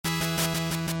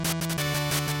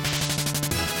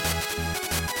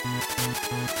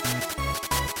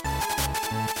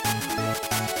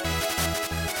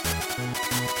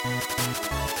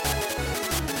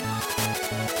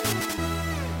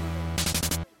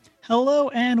Hello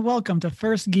and welcome to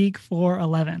First Geek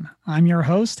 411. I'm your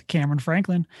host, Cameron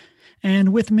Franklin.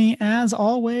 And with me, as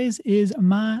always, is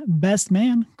my best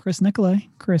man, Chris Nicolay.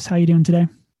 Chris, how you doing today?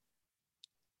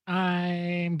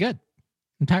 I'm good.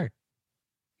 I'm tired,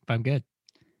 but I'm good.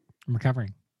 I'm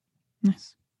recovering.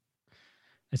 Nice.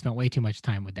 I spent way too much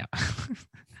time with that.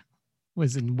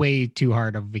 Was in way too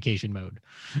hard of vacation mode.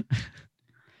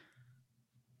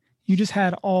 You just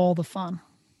had all the fun.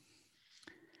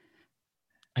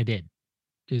 I did.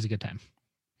 It was a good time.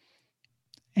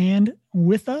 And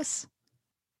with us,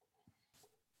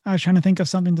 I was trying to think of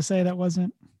something to say that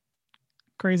wasn't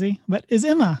crazy, but is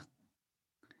Emma.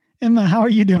 Emma, how are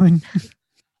you doing?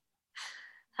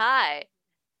 Hi.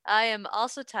 I am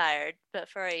also tired, but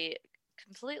for a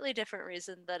completely different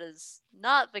reason that is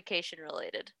not vacation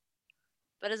related,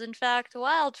 but is in fact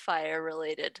wildfire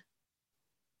related.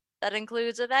 That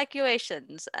includes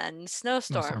evacuations and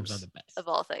snowstorms are the best. of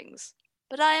all things.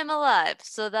 But I am alive,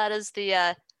 so that is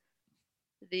the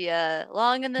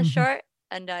long and the short,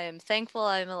 and I am thankful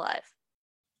I am alive.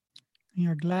 We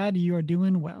are glad you are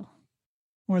doing well,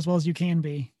 or as well as you can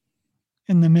be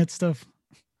in the midst of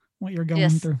what you're going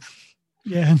through.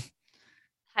 Yeah.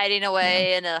 Hiding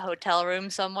away in a hotel room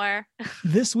somewhere.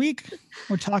 This week,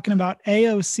 we're talking about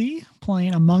AOC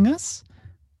playing Among Us.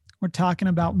 We're talking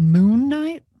about Moon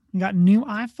Knight. We got new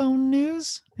iPhone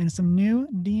news and some new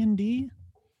DND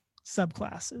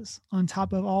subclasses on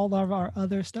top of all of our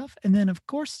other stuff. And then, of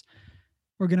course,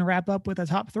 we're going to wrap up with a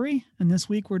top 3. And this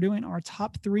week, we're doing our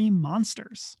top 3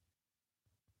 monsters.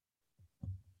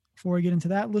 Before we get into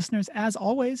that, listeners, as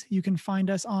always, you can find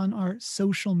us on our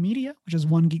social media, which is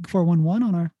OneGeek411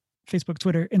 on our Facebook,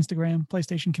 Twitter, Instagram,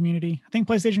 PlayStation community. I think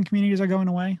PlayStation communities are going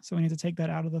away, so we need to take that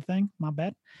out of the thing. My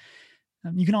bad.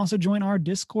 You can also join our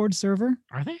Discord server.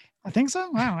 Are they? I think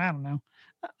so. I don't know.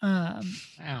 I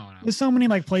don't know. There's so many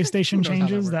like PlayStation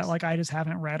changes that like I just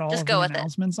haven't read all of the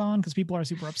announcements on because people are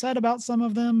super upset about some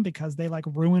of them because they like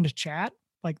ruined chat,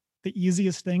 like the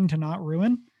easiest thing to not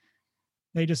ruin.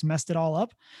 They just messed it all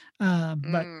up.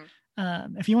 But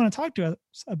if you want to talk to us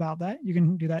about that, you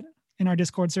can do that in our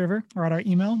Discord server or at our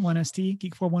email,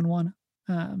 1stgeek411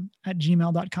 at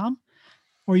gmail.com.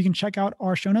 Or you can check out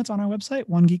our show notes on our website,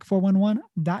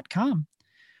 onegeek411.com.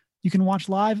 You can watch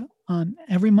live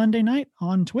every Monday night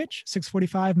on Twitch,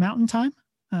 6:45 Mountain Time.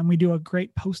 We do a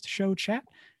great post-show chat.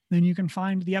 Then you can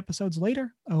find the episodes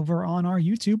later over on our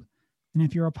YouTube. And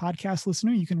if you're a podcast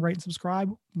listener, you can rate and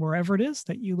subscribe wherever it is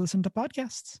that you listen to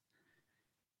podcasts.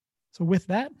 So with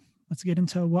that, let's get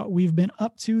into what we've been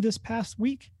up to this past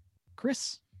week.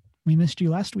 Chris, we missed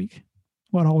you last week.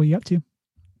 What all were you up to?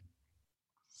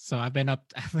 So I've been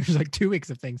up, there's like 2 weeks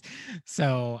of things.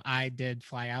 So I did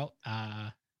fly out,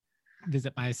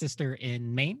 visit my sister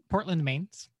in Maine, Portland, Maine.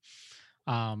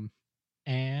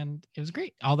 And it was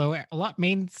great. Although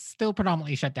Maine's still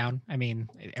predominantly shut down. I mean,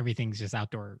 everything's just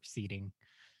outdoor seating,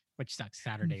 which sucks.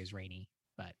 Saturday is rainy,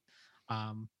 but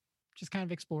just kind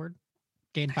of explored.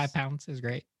 Gained 5 pounds. It was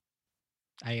great.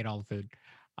 I ate all the food.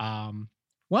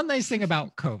 One nice thing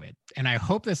about COVID, and I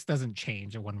hope this doesn't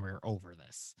change when we're over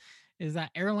this, is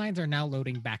that airlines are now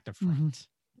loading back to front.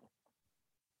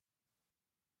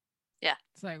 Yeah.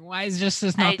 It's like, why is this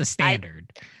not the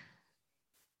standard?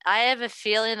 I have a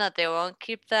feeling that they won't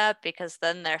keep that because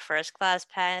then their first class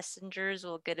passengers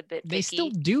will get a bit picky. They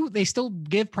still do. They still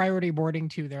give priority boarding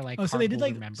to their like. So they did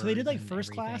like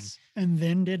first class and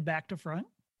then did back to front.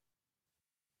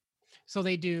 So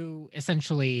they do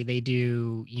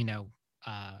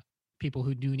people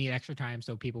who do need extra time.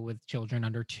 So people with children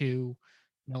under 2,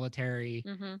 military,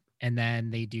 and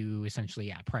then they do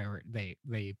essentially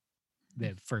priority.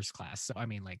 The first class. So I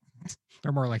mean, like,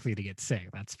 they're more likely to get sick.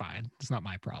 That's fine. It's not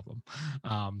my problem.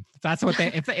 That's what they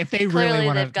if they really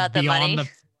want to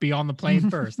be on the plane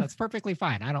first, that's perfectly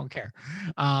fine. I don't care.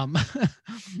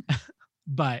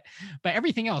 But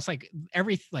everything else, like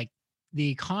the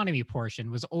economy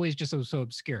portion was always just so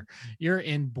obscure. You're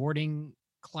in boarding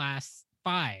class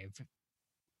 5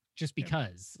 just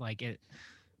because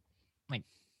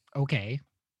okay.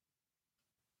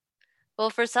 Well,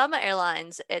 for some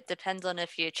airlines, it depends on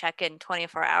if you check in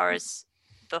 24 hours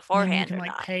beforehand. You can or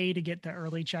not. Pay to get the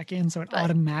early check-in, so it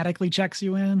automatically checks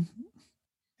you in.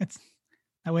 It's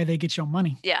that way they get your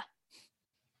money. Yeah.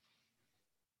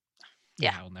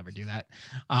 I'll never do that.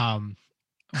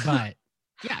 But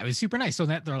yeah, it was super nice. So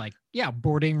that they're like,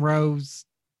 boarding rows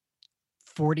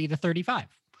 40 to 35,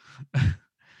 and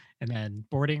then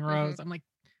boarding rows. I'm like,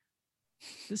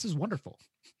 this is wonderful,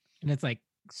 and it's like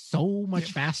so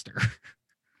much faster.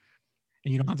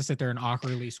 And you don't have to sit there and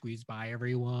awkwardly squeeze by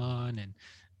everyone. And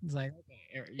it's like,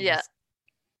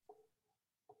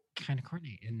 okay, kind of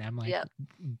coordinate. And I'm like,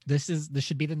 this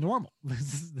should be the normal.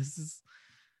 This is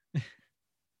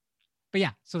but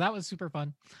yeah, so that was super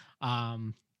fun.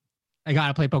 I got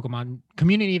to play Pokemon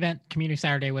community event. Community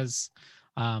Saturday was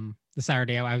the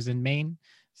Saturday I was in Maine.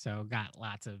 So got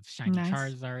lots of shiny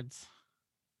Charizards.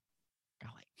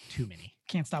 Got like too many.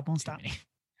 Can't stop, won't stop.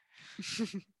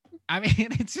 I mean,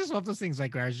 it's just one of those things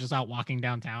like where I was just out walking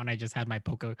downtown. I just had my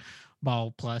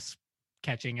Pokeball Plus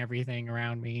catching everything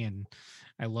around me. And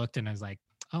I looked and I was like,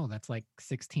 oh, that's like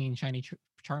 16 shiny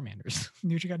Charmanders.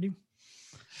 Do what you gotta do.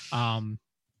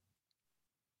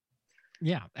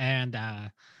 Yeah. And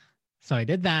so I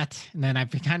did that. And then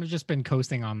I've kind of just been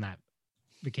coasting on that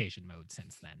vacation mode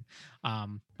since then.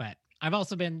 But I've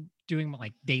also been doing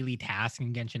like daily tasks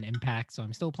in Genshin Impact. So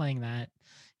I'm still playing that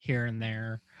here and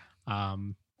there.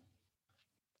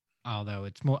 Although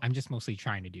I'm just mostly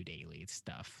trying to do daily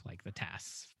stuff like the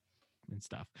tasks and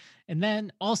stuff. And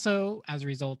then also as a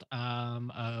result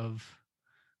of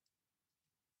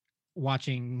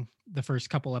watching the first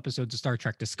couple episodes of Star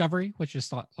Trek Discovery, which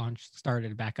just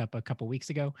started back up a couple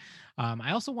weeks ago.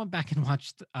 I also went back and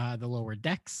watched the Lower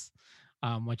Decks,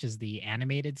 which is the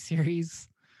animated series,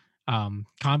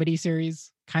 comedy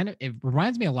series. It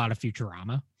reminds me a lot of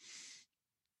Futurama.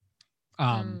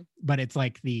 But it's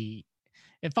like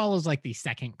it follows like the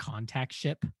second contact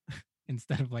ship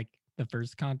instead of like the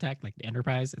first contact, like the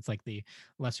Enterprise. It's like the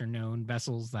lesser known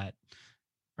vessels that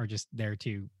are just there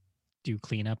to do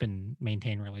cleanup and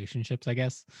maintain relationships, I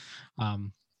guess.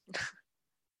 And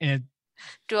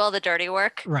do all the dirty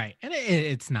work. Right. And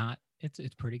it's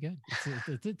pretty good.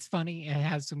 It's funny. It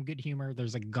has some good humor.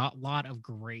 There's a lot of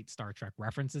great Star Trek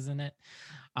references in it.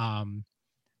 All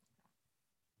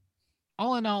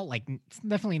in all, like it's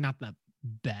definitely not the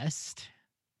best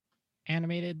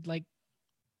animated like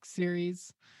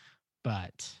series,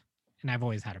 and I've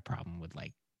always had a problem with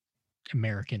like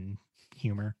American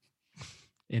humor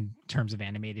in terms of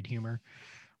animated humor,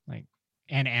 like,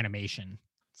 and animation.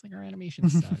 It's like our animation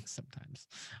sucks sometimes.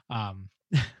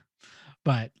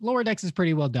 But Lower Decks is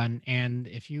pretty well done, and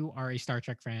if you are a Star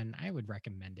Trek fan, I would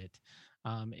recommend it,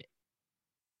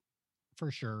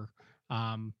 for sure.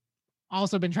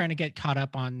 Also been trying to get caught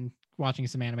up on watching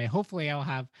some anime. Hopefully I'll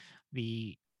have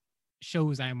the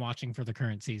shows I'm watching for the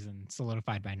current season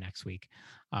solidified by next week.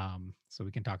 So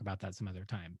we can talk about that some other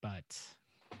time. But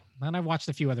then I've watched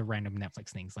a few other random Netflix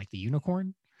things like The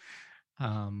Unicorn.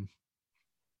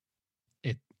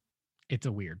 It's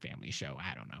a weird family show.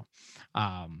 I don't know.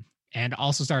 And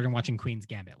also started watching Queen's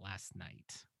Gambit last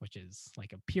night, which is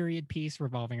like a period piece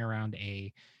revolving around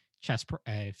a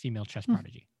female chess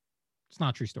prodigy. It's not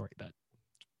a true story, but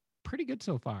pretty good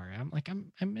so far. I'm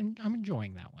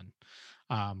enjoying that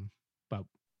one. But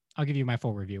I'll give you my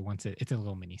full review once it's a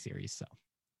little mini series. So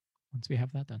once we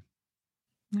have that done.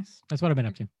 Nice. That's what I've been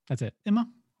up to. That's it. Emma,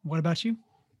 what about you?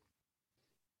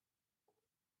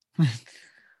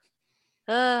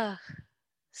 So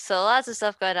lots of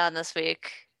stuff going on this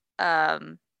week.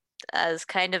 As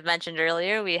kind of mentioned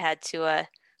earlier, we had to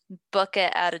book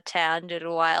it out of town due to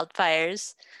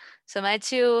wildfires. So my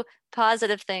two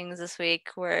positive things this week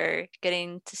were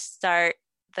getting to start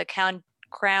the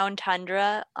Crown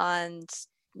Tundra on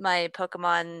my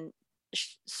Pokemon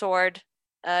Sword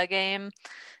game,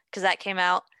 because that came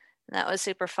out and that was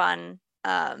super fun.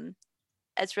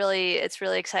 It's really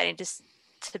exciting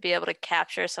to be able to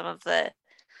capture some of the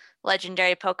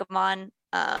legendary Pokemon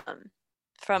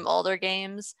from older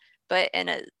games, but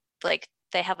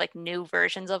they have like new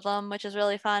versions of them, which is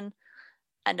really fun.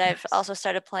 And I've also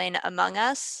started playing Among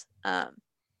Us,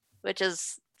 which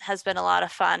has been a lot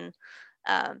of fun.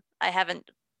 I haven't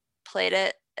played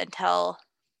it until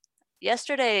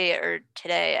yesterday or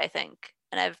today, I think,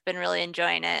 and I've been really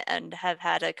enjoying it and have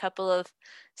had a couple of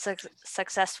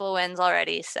successful wins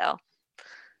already. So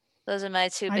those are my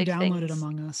two big things. I downloaded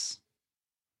Among Us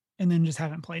and then just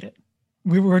haven't played it.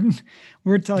 We were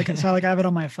so I have it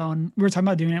on my phone. We were talking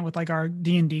about doing it with like our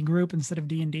D&D group instead of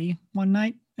D&D one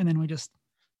night, and then we just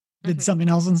did something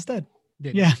else instead.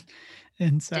 Yeah.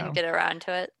 And so didn't get around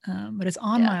to it. But it's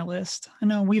on my list. I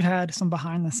know we've had some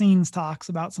behind the scenes talks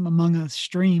about some Among Us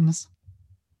streams.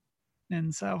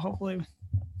 And so hopefully.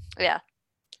 Yeah.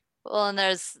 Well, and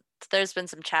there's been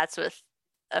some chats with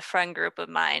a friend group of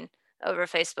mine over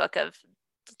Facebook of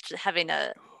having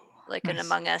an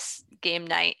Among Us game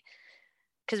night,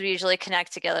 because we usually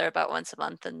connect together about once a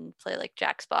month and play like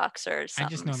Jackbox or something. I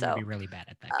just know I'm going to be really bad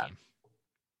at that game.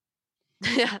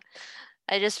 Yeah.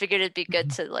 I just figured it'd be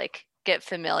good to like get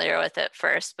familiar with it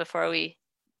first before we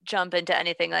jump into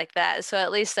anything like that. So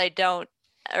at least I do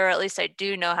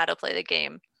know how to play the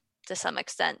game to some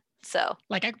extent. So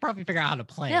like I could probably figure out how to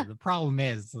play. Yeah. The problem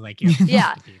is like you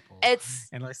have to people.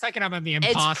 And the second I'm the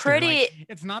imposter, it's pretty. Like,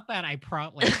 it's not that I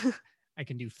I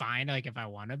can do fine, like if I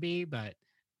want to be, but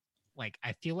like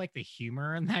I feel like the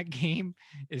humor in that game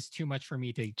is too much for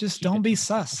me to just don't be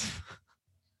sus.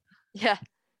 Yeah.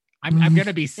 I'm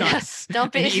gonna be sus. Yeah,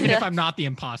 don't be even if I'm not the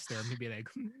imposter. I'm gonna be like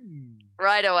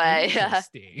right away.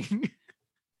 Interesting.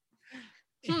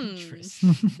 Yeah.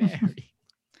 Interesting. Very.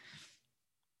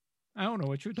 I don't know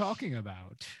what you're talking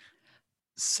about.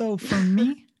 So for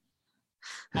me,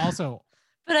 also,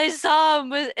 but I saw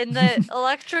him in the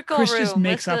electrical Chris room. Just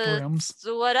makes up rooms.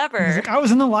 Whatever. He's like, I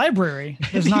was in the library.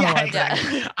 There's not a library.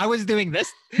 Exactly. I was doing this.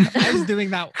 I was doing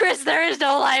that. Chris, there is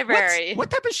no library.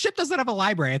 What type of ship doesn't have a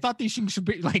library? I thought these things should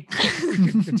be like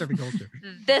conserving culture.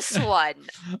 This one.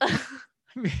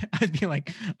 I'd be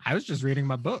like, I was just reading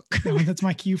my book. That's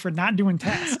my cue for not doing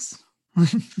tasks.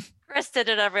 Chris did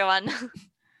it, everyone.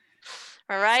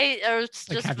 All right, or Like,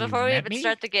 just before we even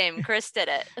start the game, Chris did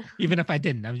it. Even if I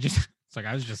didn't, I was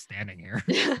just standing here.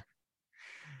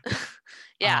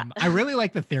 Yeah. I really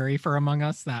like the theory for Among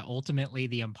Us that ultimately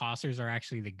the imposters are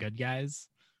actually the good guys,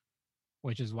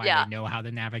 which is why they know how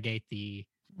to navigate the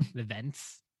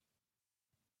vents.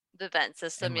 The vent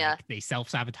system, and, like, they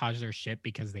self-sabotage their ship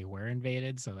because they were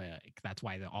invaded, so that's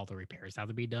why all the repairs have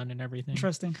to be done and everything.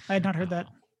 Interesting. I had not heard that.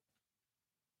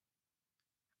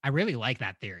 I really like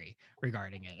that theory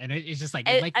regarding it, and it's just like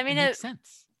it makes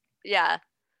sense. Yeah,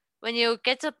 when you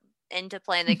get into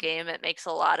playing the game, it makes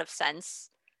a lot of sense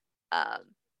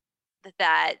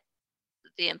that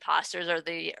the imposters are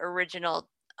the original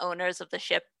owners of the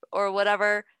ship or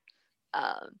whatever.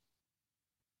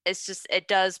 It's just, it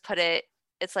does put it.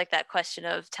 It's like that question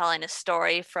of telling a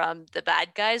story from the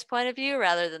bad guy's point of view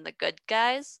rather than the good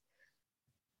guys.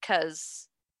 Because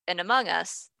in Among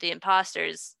Us, the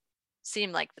imposters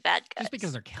seem like the bad guys. Just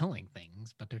because they're killing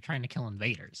things, but they're trying to kill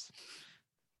invaders.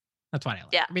 That's what I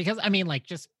like. Yeah. Because, I mean, like,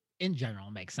 just in general,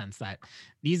 it makes sense that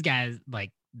these guys, like,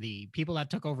 the people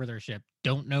that took over their ship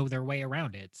don't know their way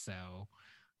around it, so...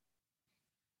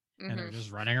 And they're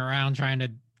just running around trying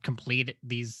to complete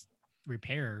these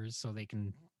repairs so they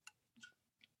can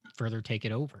further take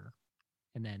it over.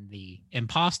 And then the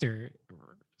imposter,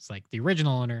 it's like the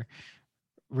original owner,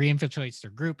 reinfiltrates their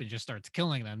group and just starts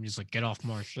killing them. Just like, get off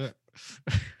more shit.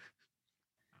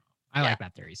 I like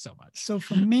that theory so much. So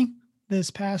for me,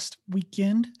 this past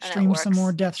weekend, streamed some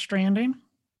more Death Stranding.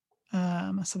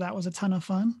 So that was a ton of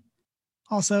fun.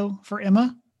 Also for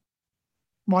Emma,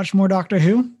 watched more Doctor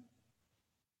Who.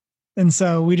 And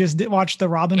so we just watched the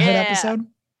Robin Hood episode.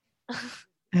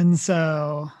 And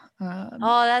so...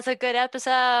 oh, that's a good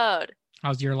episode.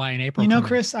 How's your lie in April? You know,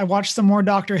 Chris, I watched some more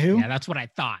Doctor Who. Yeah, that's what I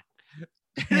thought.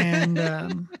 And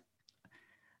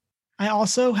I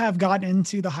also have gotten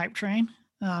into the hype train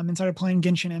and started playing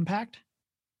Genshin Impact.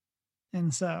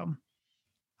 And so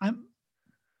what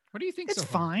do you think? It's so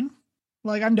far? fine.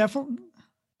 Like, I'm definitely,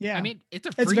 yeah. I mean, it's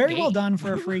very well done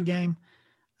for a free game.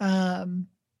 And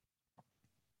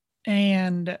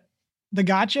the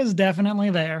gacha is definitely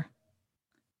there.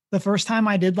 The first time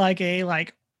I did like a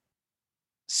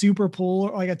super pool,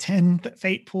 or like a 10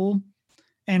 fate pool,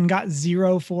 and got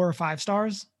 0, 4, or 5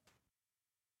 stars.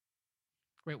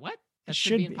 Wait, what? That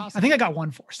should be impossible. I think I got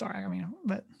 1 4-star. I mean,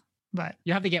 but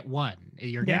you have to get 1.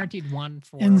 You're guaranteed 1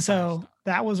 4. And so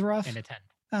that was rough. And a 10.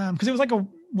 Because it was like a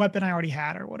weapon I already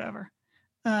had or whatever.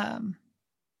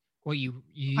 Well, you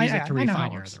use it to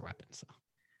refine your other weapons. So.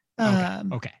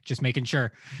 Okay, just making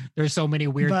sure. There's so many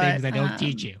weird things they don't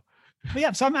teach you. But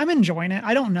yeah, so I'm enjoying it.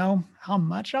 I don't know how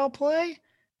much I'll play.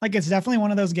 Like, it's definitely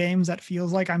one of those games that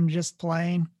feels like I'm just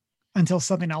playing until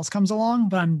something else comes along,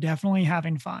 but I'm definitely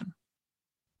having fun.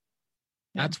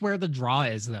 That's where the draw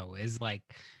is, though, is like,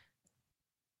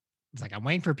 it's like, I'm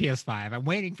waiting for PS5. I'm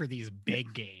waiting for these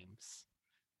big games.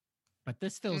 But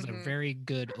this fills a very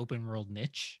good open world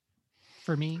niche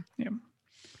for me. Yeah.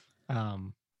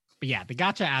 But yeah, the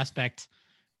gacha aspect,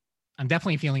 I'm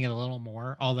definitely feeling it a little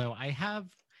more, although I have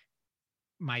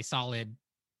my solid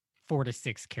 4 to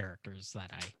 6 characters that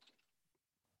I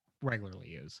regularly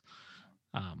use.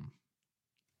 But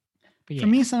yeah. For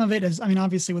me, some of it is, I mean,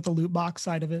 obviously with the loot box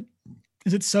side of it,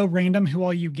 is it's so random who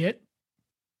all you get.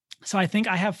 So I think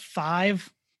I have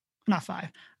 5, not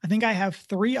 5. I think I have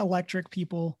 3 electric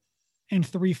people and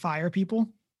 3 fire people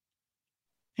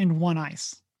and 1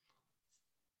 ice.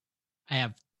 I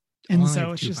have. And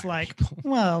so it's just like,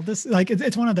 well, this, like,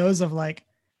 it's one of those of like,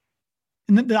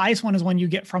 and the ice one is one you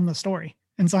get from the story.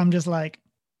 And so I'm just like,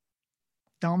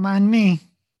 don't mind me.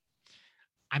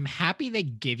 I'm happy they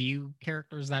give you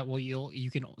characters that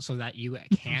you can, so that you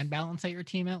can balance out your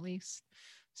team at least.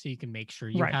 So you can make sure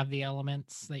you have the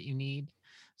elements that you need.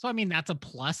 So, I mean, that's a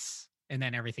plus. And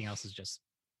then everything else is just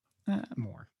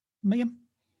more. Yeah.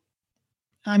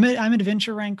 I'm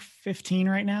adventure rank 15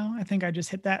 right now. I think I just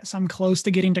hit that. So I'm close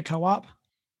to getting to co-op.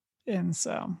 And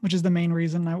so, which is the main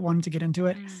reason I wanted to get into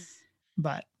it,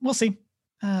 but we'll see.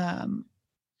 Let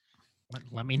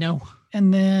me know.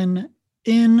 And then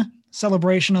in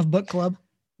celebration of book club,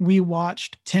 we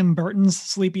watched Tim Burton's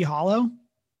Sleepy Hollow.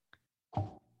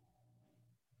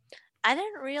 I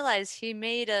didn't realize he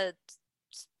made a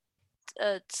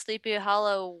Sleepy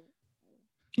Hollow.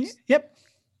 Yep.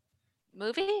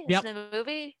 Movie? Yep. Is it a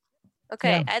movie?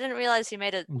 Okay, yeah. I didn't realize he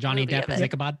made a Johnny movie Depp as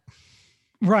Ichabod.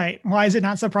 Right. Why is it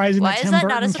not surprising that Tim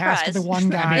Burton casted the one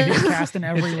guy who's cast in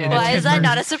every role? Why is that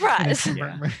not a surprise?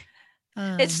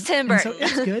 It's Tim Burton. So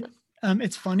it's good.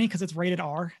 It's funny because it's rated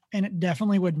R, and it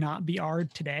definitely would not be R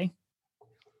today.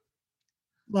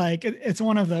 Like it's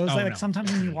one of those sometimes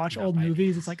when you watch old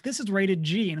movies, it's like this is rated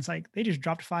G, and it's like they just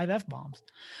dropped 5 F-bombs.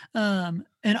 And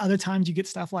other times you get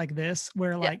stuff like this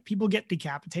where like people get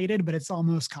decapitated, but it's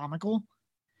almost comical.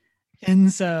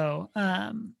 And so,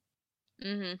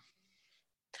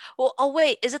 Well, oh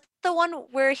wait, is it the one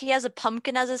where he has a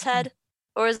pumpkin as his head,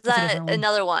 or is that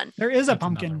another one? There is a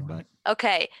pumpkin, but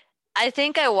okay. I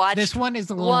think I watched this one is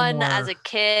a little more, as a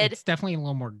kid. It's definitely a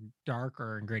little more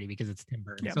darker and gritty because it's Tim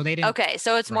Burton. Yeah. So they didn't. Okay,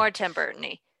 so it's more Tim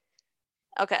Burton-y.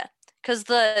 Okay, because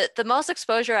the most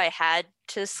exposure I had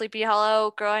to Sleepy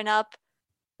Hollow growing up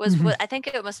was what I think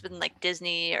it must have been like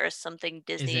Disney or something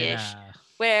Disney-ish,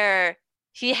 where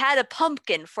he had a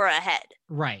pumpkin for a head.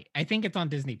 Right. I think it's on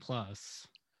Disney Plus.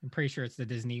 I'm pretty sure it's the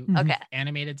Disney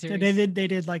animated series. They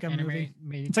did like a movie.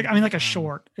 It's like like a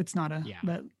short. It's not a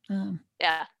but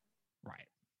right.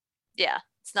 Yeah,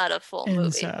 it's not a full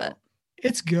movie, but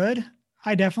it's good.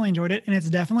 I definitely enjoyed it, and it's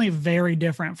definitely very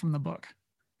different from the book.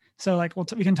 So like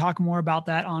we can talk more about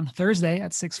that on Thursday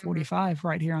at 6:45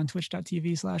 right here on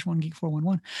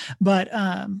twitch.tv/onegeek411. But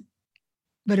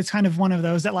it's kind of one of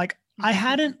those that like I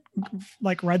hadn't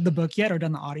like read the book yet or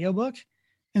done the audiobook.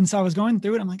 And so I was going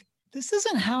through it. I'm like, this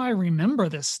isn't how I remember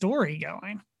this story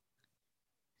going.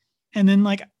 And then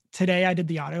like today I did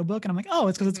the audiobook and I'm like, oh,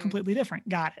 it's because it's completely different.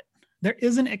 Got it. There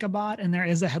is an Ichabod and there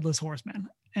is a headless horseman.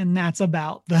 And that's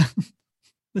about the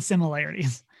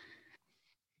similarities.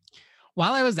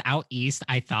 While I was out east,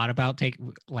 I thought about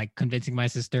convincing my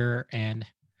sister and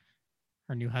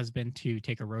her new husband to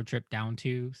take a road trip down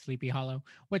to Sleepy Hollow,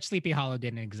 which Sleepy Hollow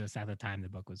didn't exist at the time the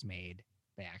book was made.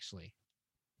 They actually,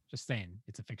 just saying,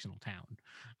 it's a fictional town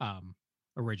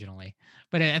originally,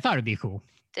 but I thought it'd be cool.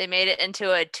 They made it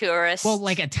into a tourist. Well,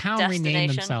 like a town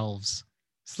renamed themselves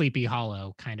Sleepy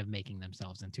Hollow, kind of making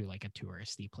themselves into like a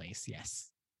touristy place. Yes.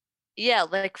 Yeah,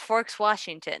 like Forks,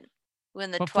 Washington,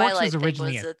 when the but Twilight Forks was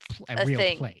originally thing was a real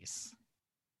thing. Place.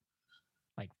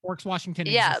 Like Forks, Washington.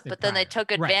 Yeah, but then they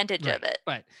took advantage of it.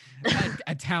 But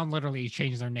a town literally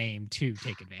changed their name to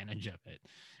take advantage of it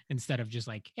instead of just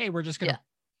like, hey, we're just going to,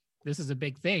 this is a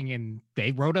big thing. And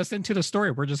they wrote us into the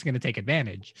story. We're just going to take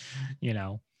advantage,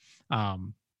 But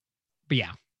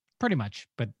yeah, pretty much.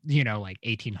 But, like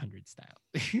 1800 style.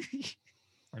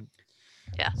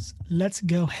 Yeah. Let's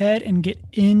go ahead and get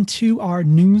into our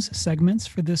news segments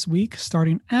for this week,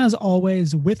 starting as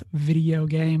always with video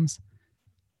games.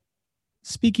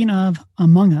 Speaking of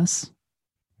Among Us,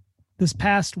 this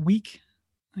past week,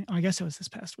 I guess it was this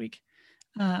past week.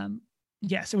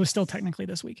 Yes, it was still technically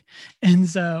this week. And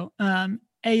so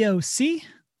AOC,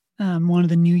 one of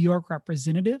the New York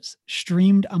representatives,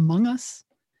 streamed Among Us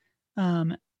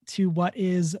to what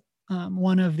is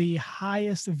one of the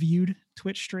highest viewed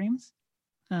Twitch streams,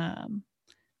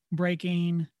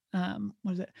 breaking,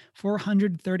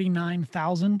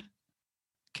 439,000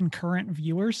 concurrent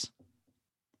viewers.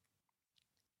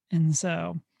 And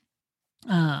so,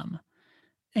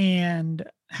 and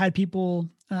had people,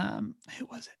 who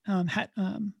was it?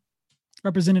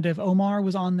 Representative Omar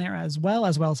was on there as well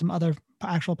as some other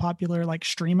actual popular like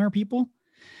streamer people.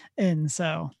 And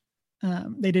so,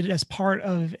 they did it as part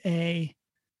of a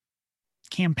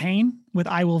campaign with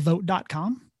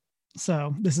iwillvote.com.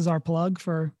 So this is our plug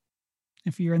for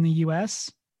if you're in the US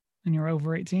and you're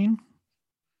over 18.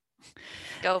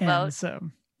 Go vote. So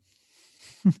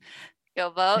go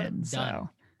vote. And so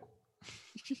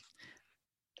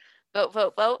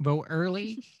vote. Vote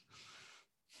early,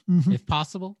 if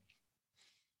possible.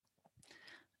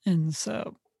 And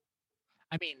so,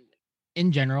 I mean,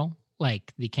 in general,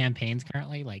 like the campaigns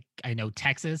currently, like I know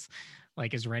Texas,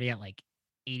 like is ready at like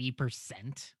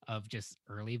 80% of just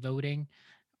early voting.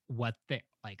 What the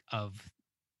like of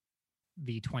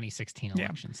the 2016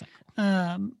 election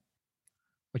cycle,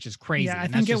 which is crazy. Yeah, I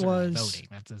think it was voting.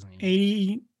 That doesn't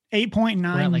even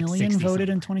 8.9 million voted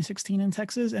in 2016 in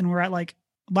Texas, and we're at like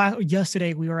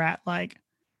yesterday we were at like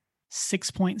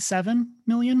 6.7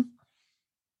 million.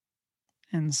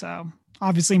 And so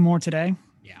obviously more today.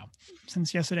 Yeah.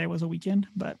 Since yesterday was a weekend,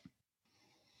 but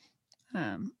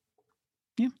yeah.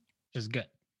 Just good.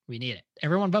 We need it.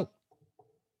 Everyone vote.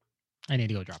 I need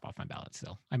to go drop off my ballot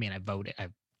still. I mean, I voted.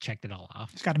 I've checked it all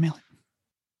off. Just got to mail it.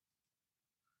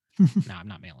 No, I'm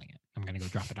not mailing it. I'm going to go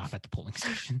drop it off at the polling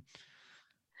station.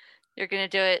 You're going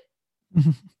to do it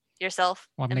yourself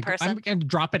in person? I'm going to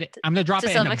drop it. I'm going to drop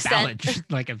it in a ballot,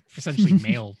 like a essentially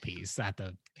mail piece at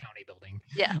the county building.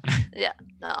 Yeah. Yeah.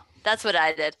 No, that's what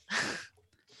I did.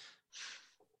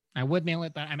 I would mail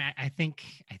it, but I think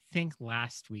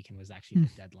last weekend was actually the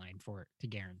deadline for it to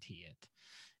guarantee it.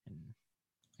 And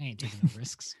I ain't taking no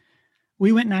risks.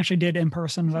 We went and actually did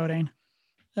in-person voting.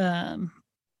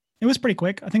 It was pretty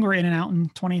quick. I think we were in and out in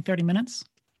 20, 30 minutes.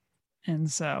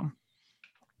 And so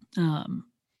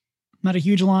not a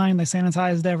huge line. They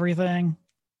sanitized everything.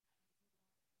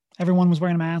 Everyone was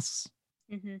wearing masks.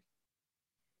 Good.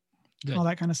 All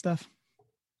that kind of stuff.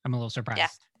 I'm a little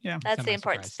surprised. Yeah. That's the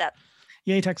important step.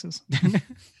 Yay, Texas.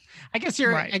 I guess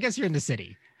you're in the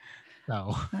city.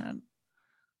 So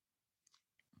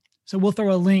we'll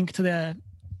throw a link to the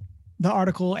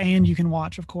article, and you can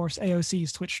watch, of course,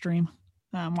 AOC's Twitch stream.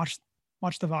 Watch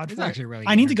the VOD. It's actually really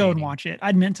I need to go and watch it.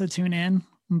 I'd meant to tune in,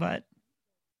 but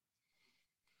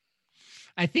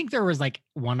I think there was like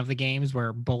one of the games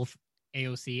where both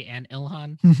AOC and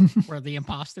Ilhan were the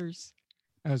imposters.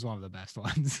 That was one of the best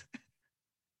ones.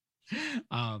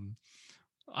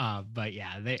 But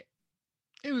yeah,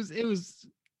 it was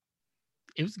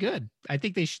good. I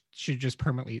think they should just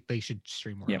permanently, they should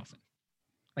stream more often.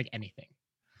 Like anything.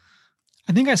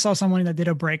 I think I saw someone that did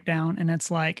a breakdown, and it's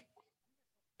like,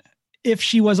 if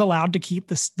she was allowed to keep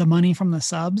the money from the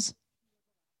subs,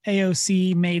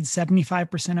 AOC made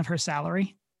 75% of her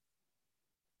salary.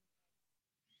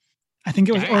 I think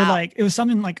it was, or like, it was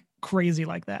something like crazy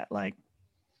like that. Like,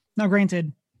 now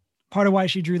granted, part of why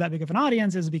she drew that big of an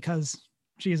audience is because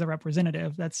she is a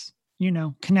representative that's,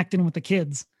 connecting with the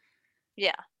kids.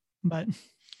 Yeah. But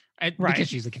because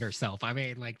she's a kid herself. I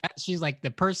mean, like, she's like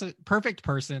the perfect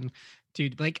person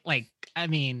to I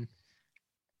mean,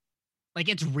 like,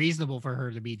 it's reasonable for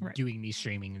her to be doing these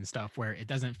streaming and stuff where it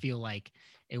doesn't feel like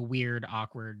a weird,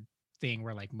 awkward thing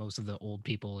where like most of the old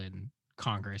people in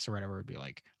Congress or whatever would be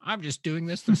like, I'm just doing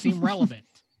this to seem relevant.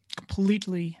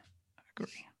 Completely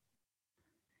agree.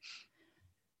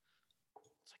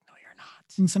 It's like, no, you're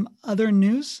not. In some other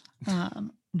news,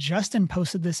 Justin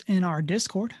posted this in our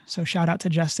Discord. So shout out to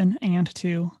Justin and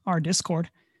to our Discord.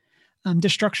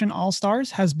 Destruction All-Stars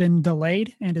has been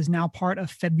delayed and is now part of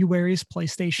February's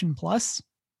PlayStation Plus.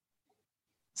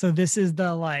 So this is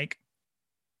the like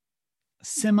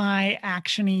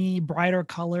semi-actiony, brighter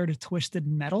colored Twisted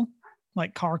Metal,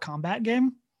 like car combat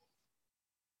game.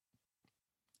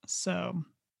 So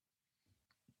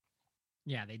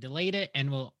yeah, they delayed it,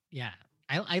 and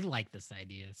I like this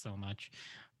idea so much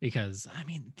because I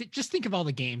mean, just think of all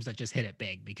the games that just hit it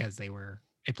big because they were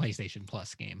a PlayStation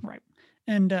Plus game. Right.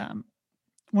 And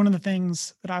one of the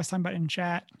things that I was talking about in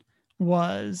chat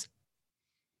was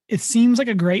it seems like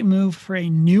a great move for a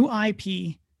new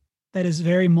IP that is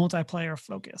very multiplayer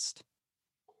focused.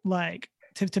 Like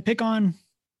to pick on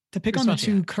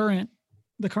the current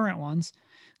ones,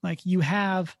 like you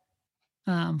have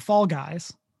Fall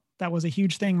Guys. That was a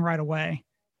huge thing right away.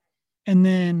 And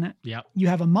then you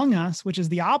have Among Us, which is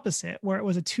the opposite, where it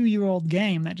was a 2-year-old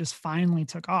game that just finally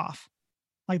took off.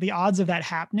 Like the odds of that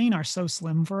happening are so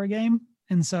slim for a game.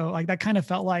 And so like that kind of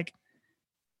felt like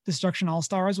Destruction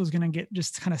All-Stars was going to get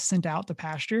just kind of sent out to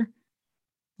pasture.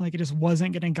 Like it just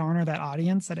wasn't going to garner that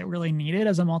audience that it really needed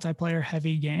as a multiplayer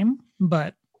heavy game.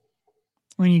 But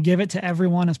when you give it to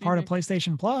everyone as part of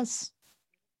PlayStation Plus.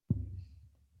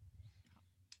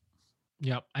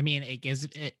 Yep. I mean, it gets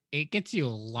you a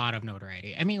lot of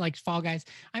notoriety. I mean, like Fall Guys.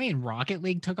 I mean, Rocket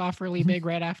League took off really big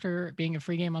right after being a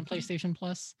free game on PlayStation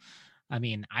Plus. I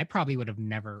mean, I probably would have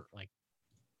never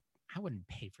I wouldn't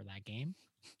pay for that game.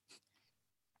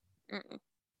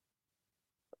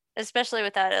 Especially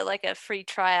without a free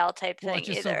trial type thing it's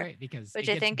just either. So great because it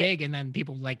gets big and then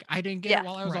people like, I didn't get it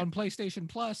while I was on PlayStation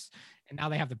Plus, and now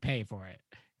they have to pay for it.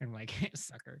 And I'm like,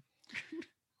 sucker.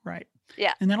 Right.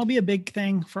 Yeah. And that'll be a big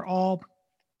thing for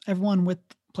everyone with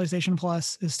PlayStation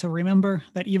Plus is to remember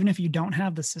that even if you don't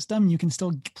have the system, you can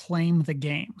still claim the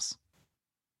games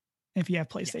if you have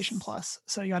PlayStation Plus.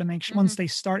 So you got to make sure once they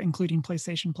start including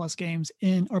PlayStation Plus games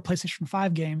or PlayStation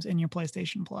 5 games in your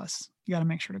PlayStation Plus, you got to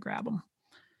make sure to grab them.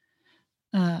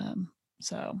 That's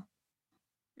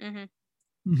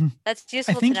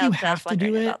useful. I think to know you have to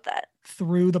do it about that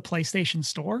through the PlayStation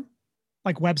Store,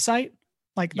 like website.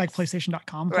 like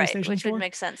PlayStation.com, right, PlayStation which Store. Would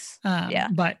make sense.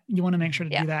 But you want to make sure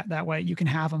to do that. That way you can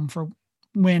have them for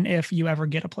if you ever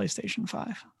get a PlayStation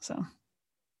 5. So.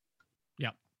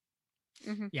 Yep.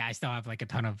 Mm-hmm. Yeah, I still have like a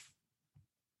ton of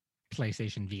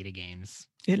PlayStation Vita games.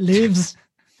 It lives.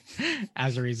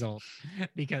 As a result,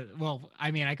 because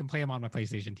I can play them on my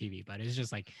PlayStation TV, but it's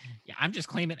just like, I'm just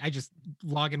claiming. I just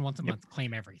log in once a month,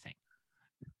 claim everything.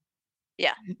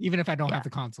 Yeah. Even if I don't have the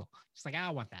console, just like I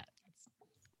want that.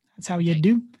 That's how you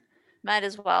do. Might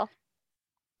as well.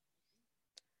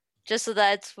 Just so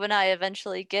that when I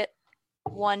eventually get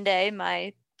one day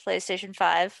my PlayStation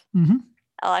 5,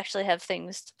 I'll actually have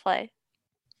things to play.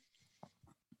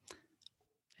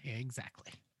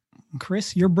 Exactly.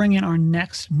 Chris, you're bringing our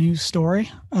next news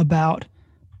story about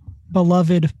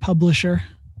beloved publisher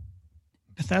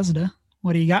Bethesda.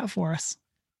 What do you got for us?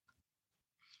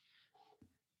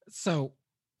 So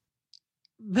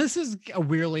this is a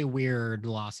really weird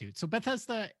lawsuit. So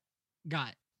Bethesda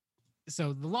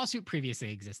the lawsuit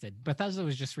previously existed. Bethesda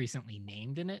was just recently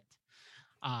named in it.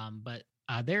 But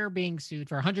they're being sued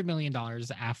for $100 million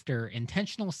after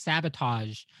intentional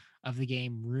sabotage of the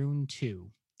game Rune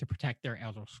 2 to protect their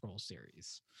Elder Scrolls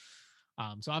series.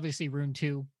 So obviously Rune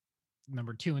 2,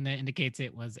 number 2 in that indicates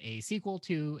it was a sequel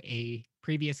to a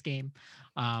previous game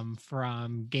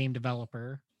from game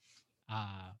developer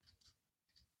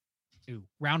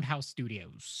Roundhouse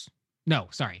Studios. No,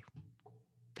 sorry.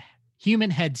 Human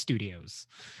Head Studios,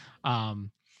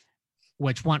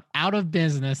 which went out of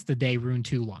business the day Rune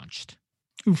 2 launched.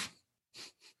 Oof.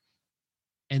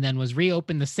 And then was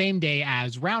reopened the same day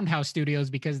as Roundhouse Studios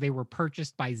because they were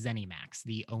purchased by ZeniMax,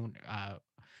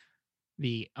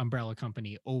 the umbrella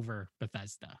company over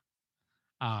Bethesda.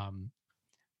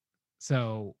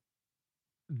 So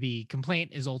the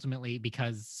complaint is ultimately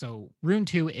because Rune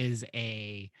 2 is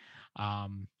a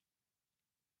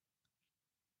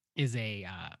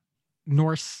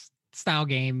Norse style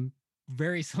game,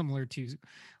 very similar to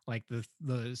like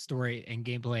the story and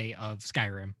gameplay of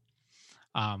Skyrim.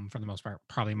 For the most part,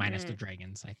 probably minus the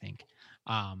dragons, I think.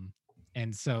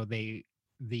 And so the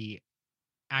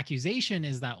accusation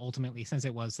is that ultimately, since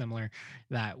it was similar,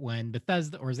 that when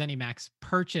Bethesda or ZeniMax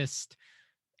purchased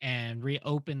and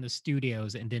reopened the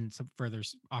studios and didn't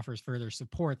offers further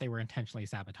support, they were intentionally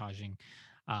sabotaging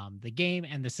the game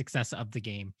and the success of the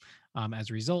game as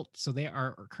a result. So they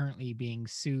are currently being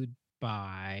sued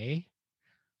by.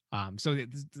 So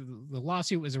the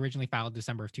lawsuit was originally filed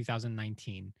December of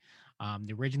 2019.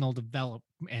 The original the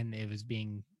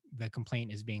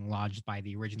complaint is being lodged by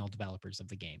the original developers of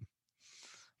the game.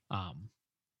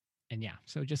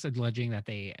 So just alleging that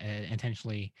they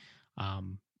intentionally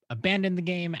abandoned the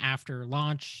game after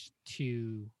launch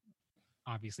to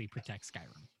obviously protect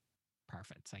Skyrim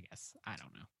profits, I guess. I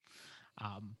don't know.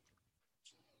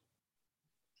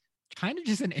 Kind of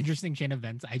just an interesting chain of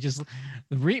events.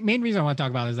 Main reason I want to talk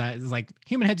about is that it's like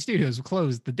Human Head Studios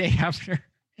closed the day after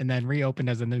and then reopened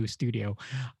as a new studio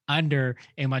under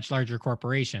a much larger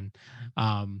corporation.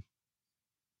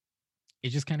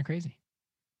 It's just kind of crazy.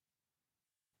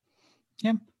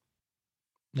 Yeah.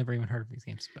 Never even heard of these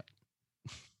games, but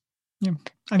yeah,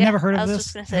 I've never heard of this. I was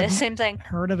just going to say the same thing.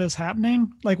 Heard of this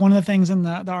happening? Like one of the things in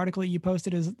the article that you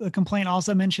posted is the complaint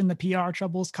also mentioned the PR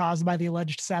troubles caused by the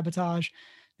alleged sabotage,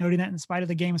 noting that in spite of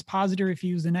the game's positive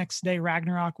reviews, the next day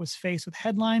Ragnarok was faced with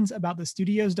headlines about the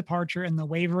studio's departure and the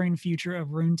wavering future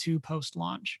of Rune 2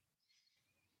 post-launch.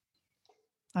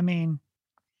 I mean,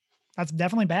 that's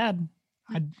definitely bad.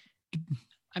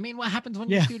 What happens when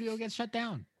your studio gets shut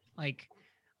down? Like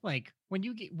when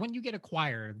you get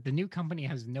acquired, the new company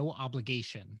has no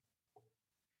obligation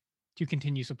to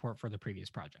continue support for the previous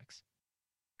projects.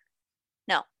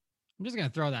 No. I'm just going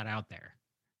to throw that out there.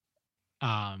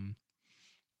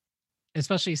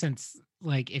 Especially since,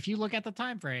 like, if you look at the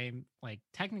time frame, like,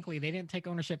 technically they didn't take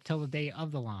ownership till the day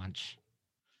of the launch,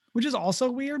 which is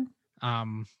also weird.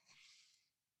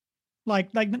 Like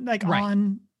right.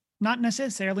 On not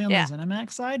necessarily on the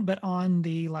ZeniMax side, but on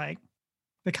the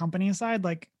the company side,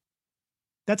 like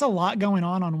that's a lot going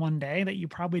on one day that you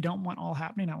probably don't want all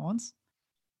happening at once.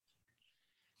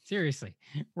 Seriously,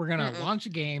 we're gonna launch a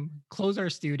game, close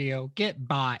our studio, get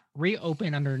bought,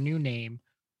 reopen under a new name.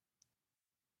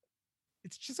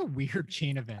 It's just a weird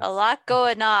chain of events. A lot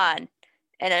going on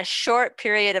in a short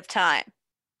period of time.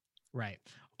 Right.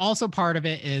 Also, part of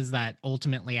it is that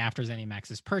ultimately, after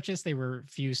ZeniMax's purchase, they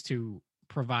refused to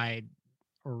provide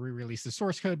or re-release the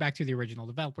source code back to the original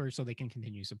developers so they can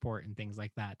continue support and things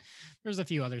like that. There's a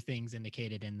few other things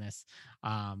indicated in this.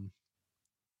 But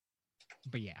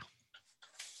yeah.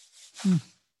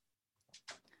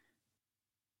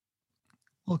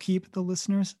 We'll keep the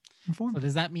listeners informed. So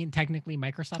does that mean technically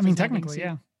Microsoft? I mean, technically,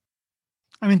 yeah.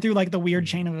 I mean, through like the weird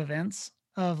chain of events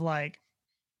of like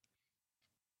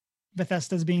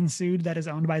Bethesda's being sued that is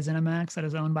owned by ZeniMax, that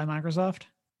is owned by Microsoft.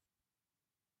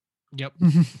 Yep.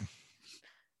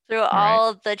 Through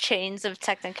all the chains of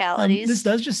technicalities. This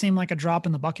does just seem like a drop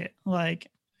in the bucket. Like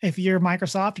if you're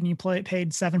Microsoft and you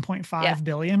paid $7.5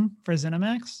 billion for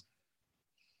ZeniMax,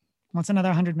 what's another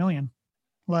 100 million?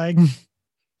 Like,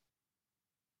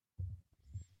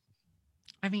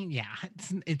 I mean, yeah,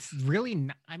 it's really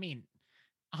not, I mean,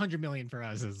 100 million for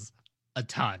us is a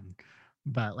ton,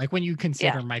 but like when you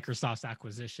consider Microsoft's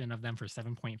acquisition of them for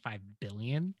 7.5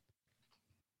 billion,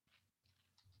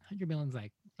 100 million's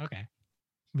like, okay,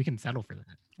 we can settle for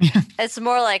that. It's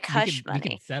more like hush money. We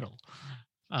can settle.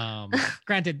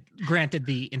 Granted,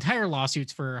 the entire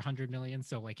lawsuit's for 100 million.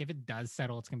 So like if it does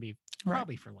settle, it's gonna be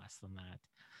probably for less than that.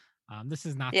 This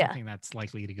is not something that's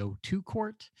likely to go to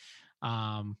court.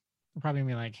 We're probably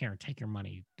gonna be like, here, take your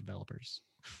money, developers.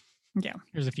 Yeah,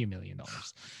 here's a few $1 million.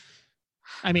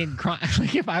 I mean,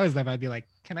 like if I was them, I'd be like,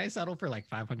 can I settle for like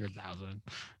 500,000?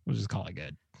 We'll just call it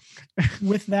good.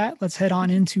 With that, let's head on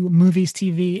into movies,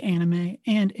 TV, anime,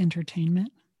 and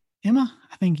entertainment. Emma,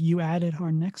 I think you added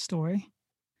our next story.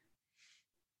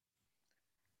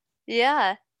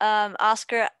 Yeah.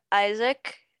 Oscar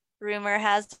Isaac, rumor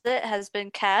has it, has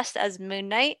been cast as Moon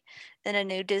Knight in a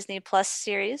new Disney Plus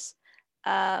series,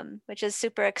 which is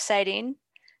super exciting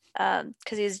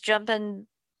because he's jumping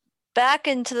back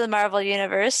into the Marvel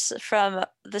universe from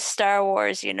the Star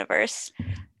Wars universe.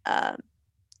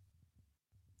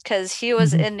 Because he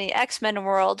was in the X-Men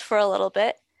world for a little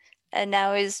bit, and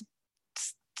now he's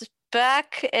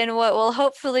back in what will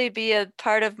hopefully be a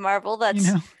part of Marvel that's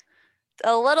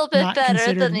a little bit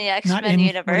better than the X-Men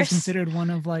universe. What is considered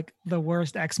one of like the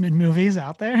worst X-Men movies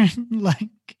out there. Like,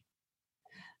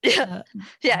 yeah,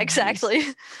 exactly.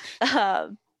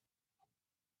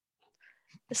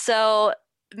 So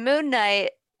Moon Knight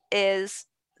is,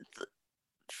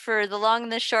 for the long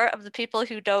and the short of the people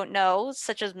who don't know,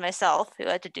 such as myself, who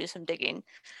had to do some digging,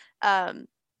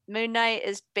 Moon Knight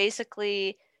is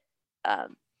basically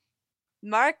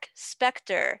Mark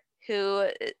Spector, who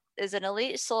is an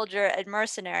elite soldier and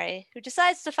mercenary who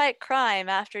decides to fight crime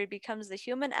after he becomes the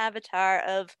human avatar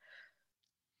of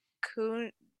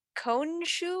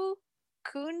Khonshu.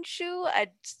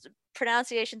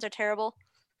 Pronunciations are terrible.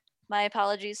 My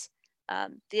apologies.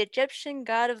 The Egyptian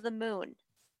god of the moon.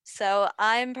 So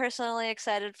I'm personally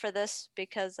excited for this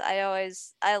because I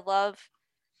love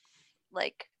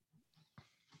like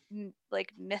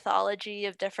mythology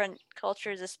of different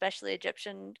cultures, especially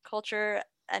Egyptian culture,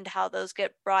 and how those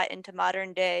get brought into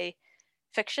modern day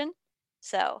fiction.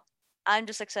 So I'm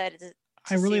just excited to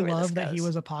I really love that he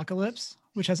was Apocalypse,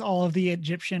 which has all of the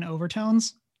Egyptian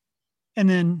overtones, and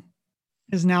then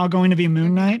is now going to be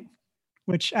Moon Knight,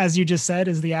 which, as you just said,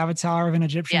 is the avatar of an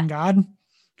Egyptian god.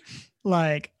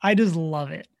 Like, I just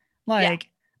love it. Like,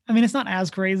 I mean, it's not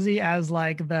as crazy as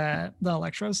like the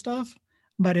Electro stuff,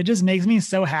 but it just makes me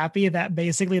so happy that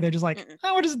basically they're just like,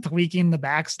 oh, we're just tweaking the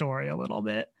backstory a little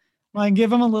bit. Like,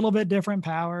 give him a little bit different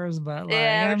powers, but like,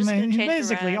 I mean,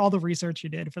 basically all the research you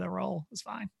did for the role is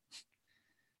fine.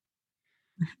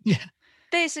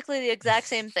 Basically the exact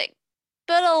same thing,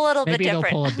 but a little bit different.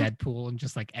 Maybe they'll pull a Deadpool and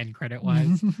just like end credit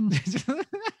wise.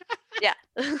 Yeah.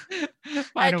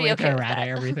 Find a way to errata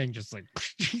everything. Just like,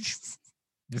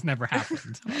 this never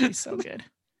happened. That'd be so good.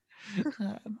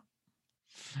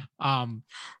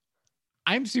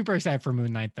 I'm super excited for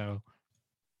Moon Knight though.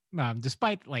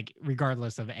 Despite like,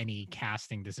 regardless of any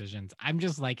casting decisions, I'm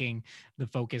just liking the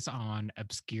focus on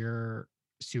obscure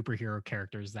superhero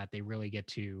characters that they really get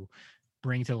to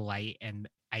bring to light. And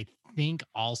I think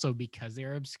also because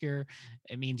they're obscure,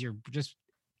 it means you're just,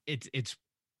 it's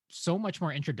so much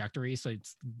more introductory. So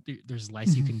there's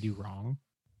less you can do wrong.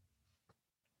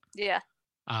 Yeah.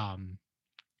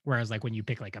 Whereas like when you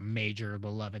pick like a major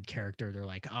beloved character, they're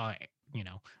like, oh, you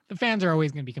know, the fans are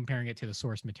always going to be comparing it to the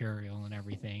source material and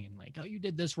everything. And like, oh, you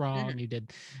did this wrong. You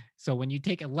did. So when you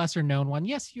take a lesser known one,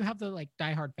 yes, you have the like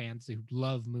diehard fans who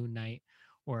love Moon Knight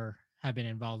or have been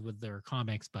involved with their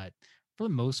comics. But for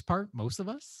the most part, most of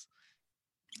us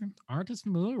aren't as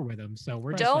familiar with them. So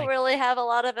we're just don't really have a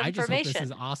lot of information. I just hope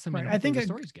this is awesome. Right. And I think the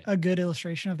story's good. A good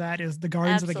illustration of that is the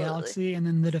Guardians of the Galaxy and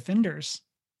then the Defenders.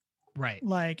 Right.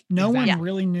 Like no one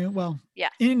really knew. Well,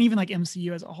 and even like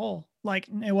MCU as a whole, like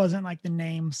it wasn't like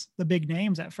the big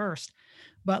names at first,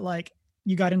 but like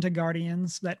you got into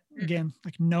Guardians that again,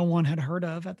 like no one had heard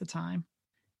of at the time.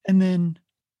 And then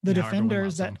the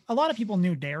Defenders that a lot of people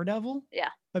knew Daredevil. Yeah.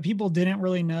 But people didn't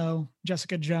really know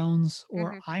Jessica Jones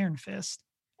or Iron Fist.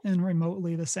 and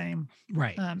remotely the same.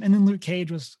 Right. And then Luke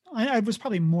Cage was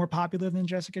probably more popular than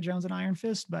Jessica Jones and Iron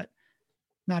Fist, but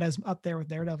not as up there with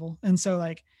Daredevil. And so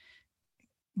like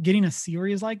getting a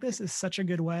series like this is such a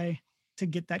good way to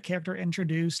get that character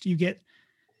introduced. You get,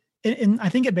 and I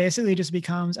think it basically just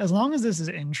becomes, as long as this is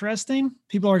interesting,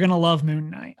 people are going to love Moon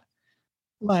Knight.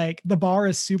 Like the bar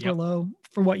is super low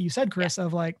for what you said, Chris,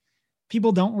 of like,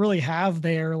 people don't really have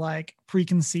their like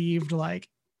preconceived like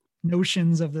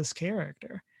notions of this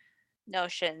character.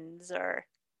 Notions, or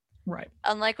right.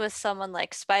 Unlike with someone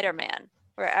like Spider-Man,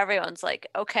 where everyone's like,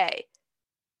 okay,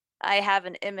 I have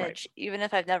an image, even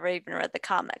if I've never even read the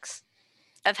comics,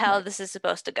 of how this is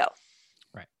supposed to go.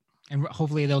 Right. And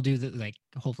hopefully they'll do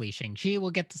hopefully Shang-Chi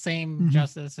will get the same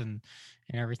justice and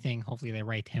everything. Hopefully they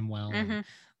write him well. And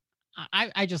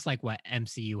I just like what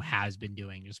MCU has been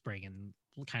doing, just bringing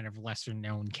kind of lesser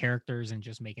known characters and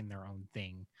just making their own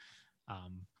thing.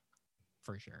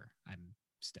 For sure. I'm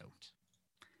stoked.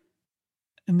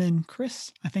 And then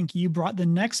Chris, I think you brought the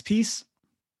next piece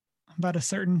about a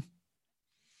certain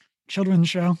children's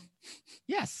show.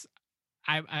 Yes.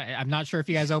 I'm not sure if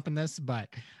you guys opened this, but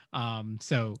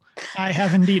so I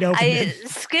have indeed opened it. I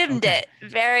skimmed it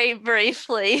very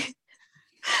briefly.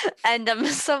 And I'm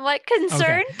somewhat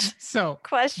concerned. Okay. So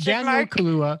question mark.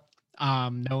 Kaluuya,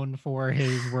 known for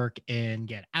his work in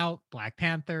Get Out, Black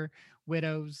Panther,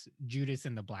 Widows, Judas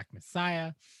and the Black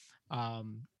Messiah,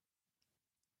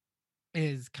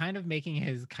 is kind of making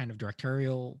his kind of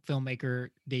directorial filmmaker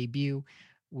debut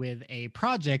with a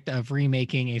project of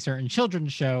remaking a certain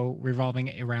children's show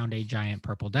revolving around a giant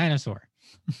purple dinosaur.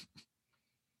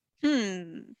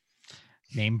 Named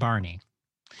Barney.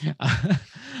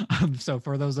 So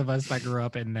for those of us that grew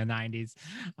up in the 90s,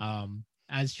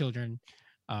 as children,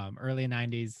 early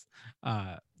 90s,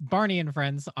 Barney and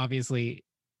Friends, obviously,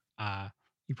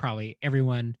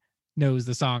 everyone knows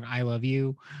the song I Love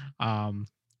You,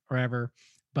 forever.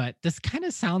 But this kind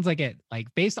of sounds like it, like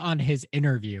based on his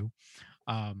interview,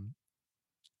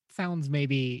 sounds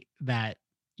maybe that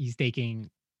he's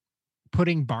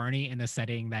putting Barney in a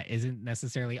setting that isn't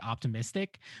necessarily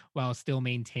optimistic while still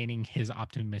maintaining his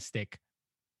optimistic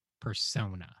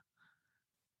persona.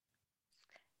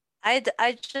 I'd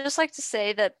just like to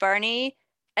say that Barney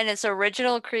and its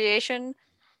original creation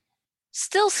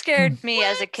still scared me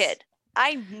as a kid.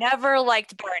 I never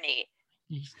liked Barney.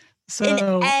 So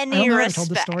in any I don't know respect. I told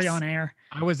the story on air.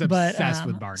 I was obsessed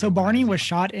with Barney. So Barney was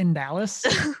shot in Dallas.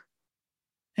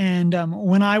 And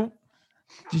when I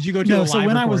did you go to a live so when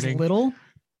recording? I was little,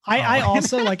 I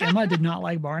also like Emma did not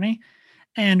like Barney.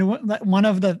 And one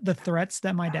of the threats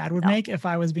that my dad would make if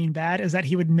I was being bad is that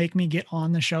he would make me get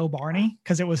on the show Barney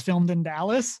because it was filmed in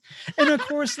Dallas. And of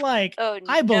course, like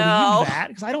I believe that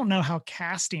because I don't know how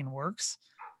casting works.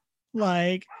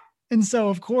 Like, and so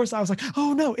of course I was like,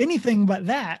 oh no, anything but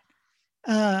that.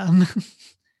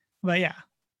 But yeah,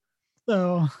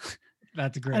 so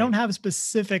that's great. I don't have a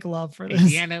specific love for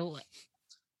this.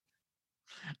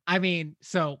 I mean,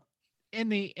 so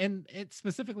in it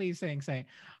specifically saying,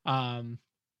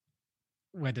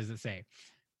 what does it say?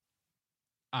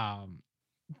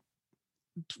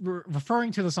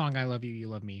 Referring to the song I Love You, You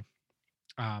Love Me.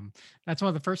 That's one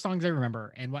of the first songs I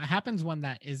remember. And what happens when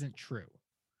that isn't true?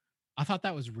 I thought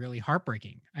that was really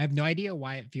heartbreaking. I have no idea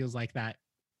why it feels like that.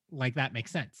 Like that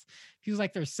makes sense. Feels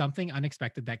like there's something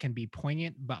unexpected that can be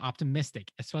poignant but optimistic,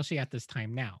 especially at this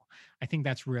time now. I think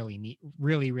that's really neat,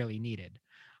 really, really needed.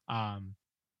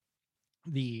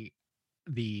 The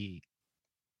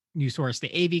news source,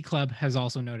 the AV Club, has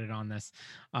also noted on this.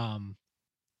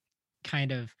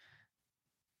 Kind of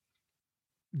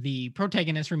the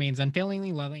protagonist remains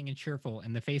unfailingly loving and cheerful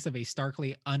in the face of a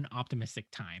starkly unoptimistic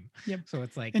time. Yep. So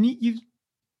it's like, and you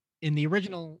in the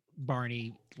original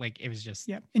Barney, like it was just.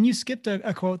 Yep. And you skipped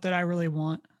a quote that I really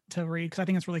want to read because I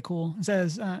think it's really cool. It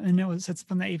says, and it's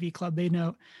from the AV Club. They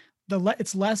note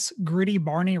it's less gritty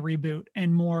Barney reboot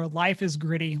and more life is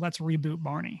gritty. Let's reboot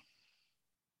Barney,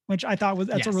 which I thought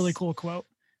that's a really cool quote.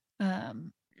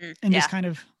 And just kind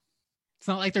of. It's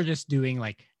not like they're just doing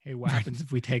like, hey, what happens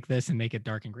if we take this and make it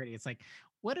dark and gritty? It's like,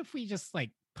 what if we just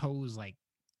like pose like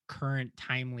current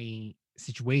timely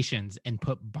situations and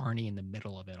put Barney in the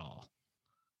middle of it all?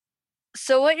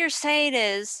 So what you're saying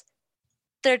is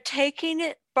they're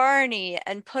taking Barney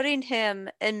and putting him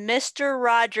in Mr.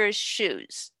 Rogers'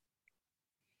 shoes.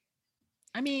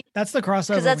 I mean, that's the crossover.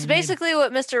 Because that's basically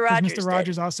what Mr. Rogers did. Mr.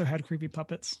 Rogers also had creepy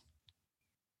puppets.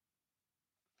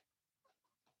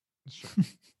 Sure.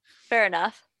 Fair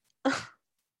enough.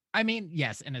 I mean,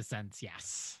 yes, in a sense,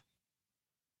 yes.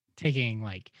 Taking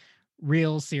like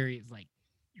real serious, like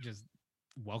just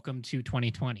welcome to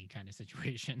 2020 kind of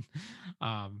situation.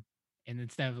 and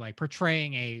instead of like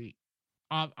portraying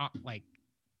like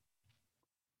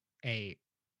a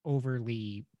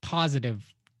overly positive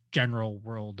general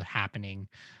world happening,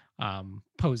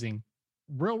 posing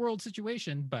real world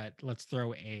situation, but let's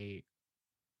throw a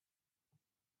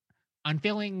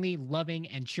unfailingly loving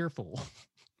and cheerful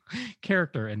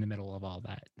character in the middle of all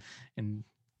that and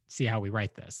see how we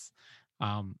write this.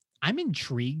 I'm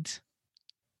intrigued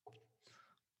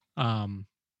to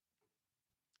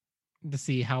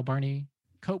see how Barney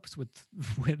copes with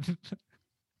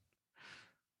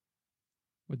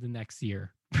the next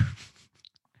year.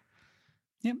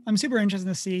 Yeah, I'm super interested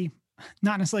to see,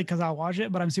 not necessarily because I'll watch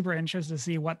it, but I'm super interested to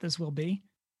see what this will be.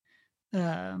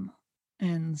 And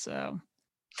so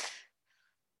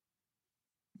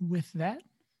with that,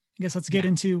 I guess let's get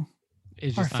into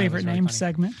our favorite name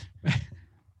segment.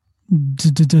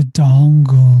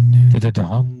 Dongle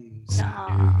news.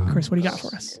 Chris, what do you got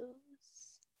for us?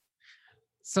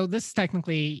 So this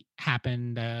technically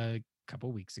happened a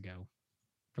couple weeks ago,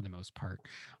 for the most part,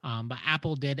 but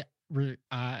Apple did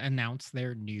announce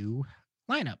their new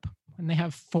lineup, and they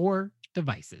have 4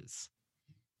 devices,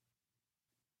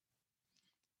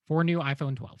 4 new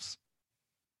iPhone 12s.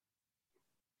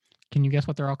 Can you guess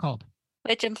what they're all called?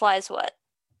 Which implies what?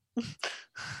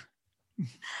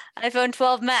 iPhone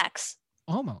 12 Max.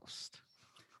 Almost.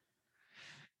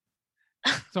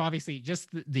 So obviously, just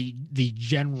the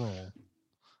general.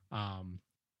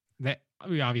 That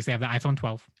we obviously have the iPhone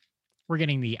 12. We're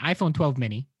getting the iPhone 12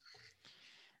 mini,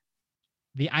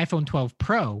 the iPhone 12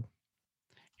 Pro,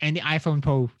 and the iPhone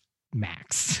Pro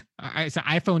Max. It's an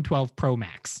iPhone 12 Pro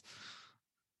Max.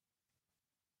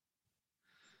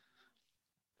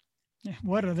 Yeah,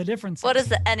 what are the differences? What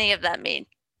does any of that mean?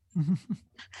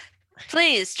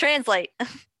 Please translate.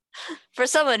 For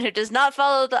someone who does not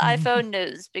follow the iPhone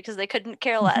news because they couldn't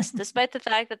care less, despite the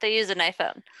fact that they use an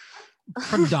iPhone.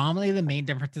 Predominantly, the main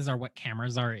differences are what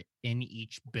cameras are in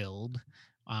each build,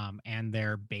 and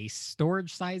their base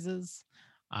storage sizes.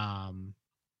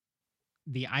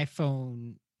 The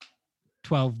iPhone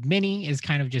 12 mini is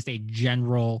kind of just a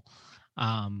general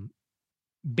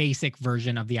basic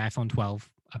version of the iPhone 12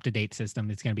 up-to-date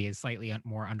system. It's going to be a slightly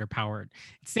more underpowered.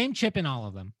 Same chip in all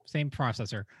of them, same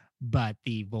processor, but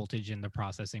the voltage and the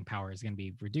processing power is going to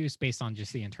be reduced based on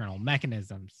just the internal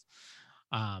mechanisms.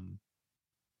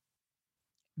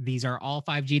 These are all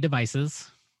 5G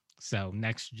devices, so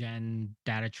next-gen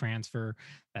data transfer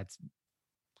that's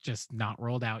just not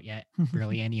rolled out yet,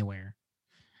 really anywhere.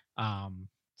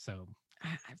 So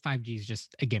 5G is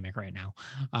just a gimmick right now.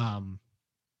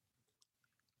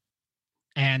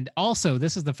 And also,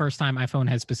 this is the first time iPhone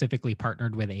has specifically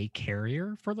partnered with a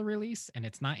carrier for the release, and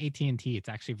it's not AT&T, it's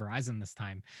actually Verizon this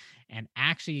time. And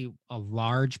actually, a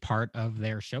large part of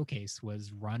their showcase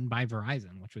was run by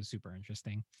Verizon, which was super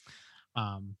interesting.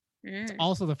 It's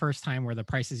also the first time where the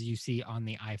prices you see on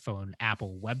the iPhone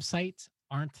Apple website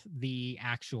aren't the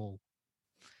actual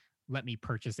let me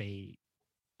purchase a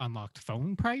unlocked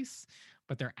phone price,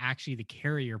 but they're actually the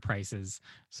carrier prices,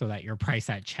 so that your price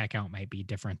at checkout might be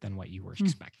different than what you were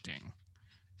expecting.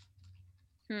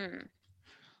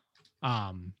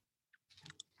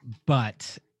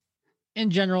 But in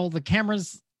general, the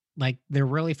cameras, like, they're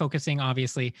really focusing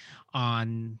obviously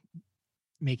on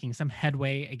making some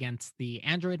headway against the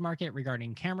Android market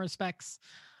regarding camera specs.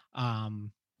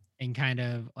 And kind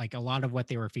of like a lot of what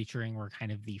they were featuring were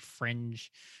kind of the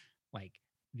fringe, like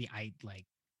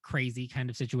crazy kind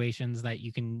of situations that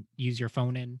you can use your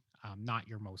phone in, not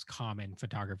your most common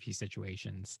photography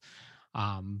situations.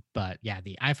 But yeah,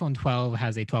 the iPhone 12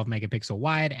 has a 12 megapixel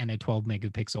wide and a 12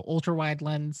 megapixel ultra wide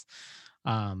lens.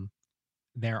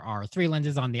 There are 3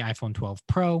 lenses on the iPhone 12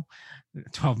 Pro,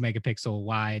 12 megapixel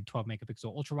wide, 12 megapixel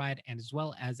ultra wide, and as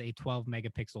well as a 12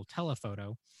 megapixel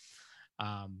telephoto.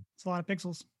 It's a lot of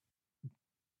pixels.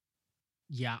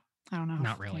 Yeah. I don't know how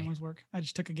not really. cameras work. I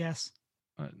just took a guess.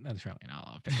 That's really not a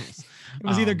lot of pixels. It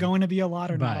was either going to be a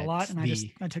lot or not a lot, and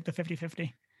I took the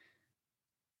 50-50.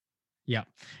 Yeah.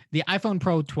 The iPhone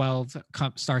Pro 12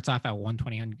 starts off at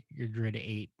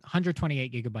 128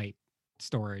 gigabyte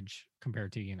storage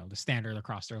compared to, the standard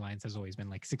across their lines has always been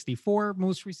like 64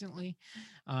 most recently,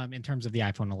 in terms of the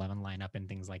iPhone 11 lineup and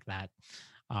things like that.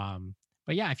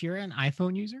 But yeah, if you're an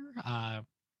iPhone user,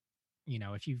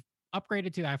 if you've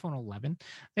upgraded to the iPhone 11,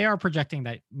 they are projecting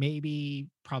that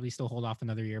probably still hold off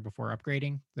another year before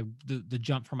upgrading. The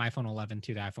jump from iPhone 11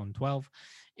 to the iPhone 12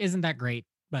 isn't that great,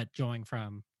 but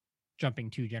jumping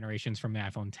 2 generations from the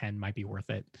iPhone 10 might be worth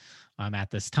it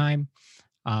at this time.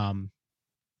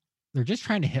 They're just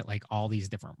trying to hit like all these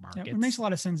different markets. Yeah, it makes a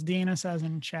lot of sense. Deanna says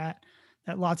in chat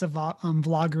that lots of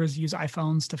vloggers use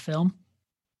iPhones to film.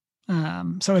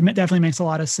 So it definitely makes a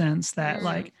lot of sense that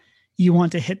like you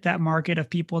want to hit that market of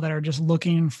people that are just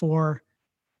looking for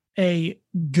a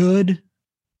good,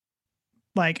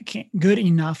 like good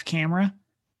enough camera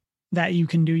that you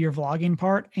can do your vlogging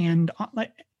part and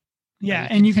like, yeah.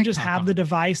 And you can just have the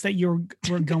device that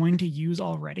we're going to use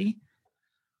already.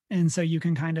 And so you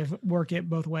can kind of work it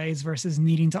both ways versus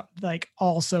needing to like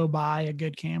also buy a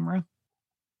good camera.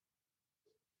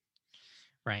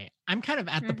 Right. I'm kind of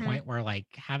at the point where like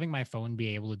having my phone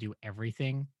be able to do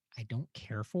everything I don't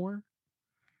care for,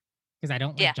 because I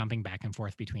don't like jumping back and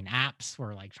forth between apps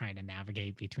or like trying to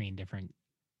navigate between different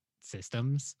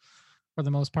systems for the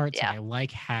most part. So I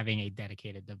like having a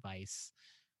dedicated device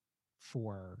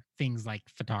for things like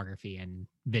photography and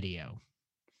video.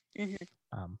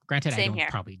 Granted, I don't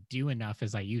probably do enough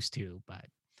as I used to, but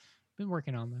I've been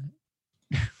working on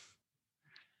that.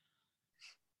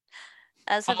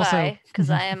 As have I, because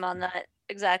I am on that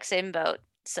exact same boat.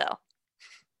 So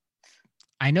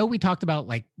I know we talked about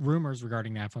like rumors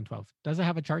regarding the iPhone 12. Does it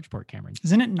have a charge port, Cameron?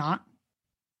 Isn't it not?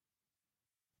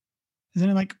 Isn't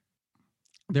it like?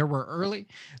 There were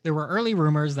early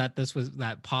rumors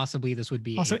that possibly this would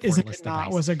be also. A isn't it not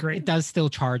device. Was a great? It does still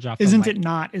charge off. Isn't it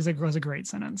not? Was a great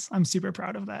sentence. I'm super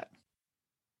proud of that.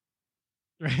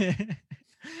 It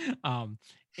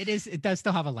does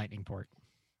still have a lightning port.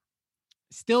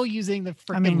 Still using the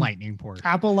freaking lightning port.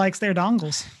 Apple likes their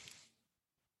dongles.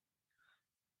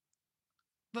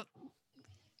 But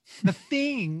the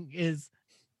thing is,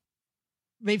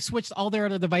 they've switched all their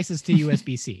other devices to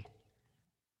USB-C.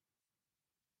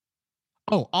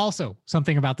 Oh, also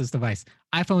something about this device.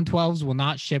 iPhone 12s will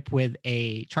not ship with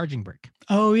a charging brick.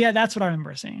 Oh, yeah. That's what I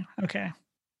remember seeing. Okay.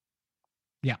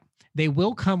 Yeah. They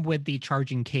will come with the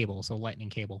charging cable, so lightning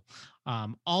cable.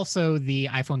 Also, the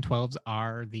iPhone 12s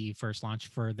are the first launch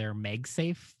for their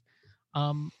MagSafe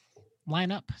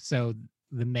lineup. So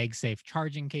the MagSafe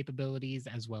charging capabilities,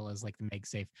 as well as like the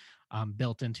MagSafe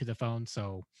built into the phone.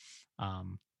 So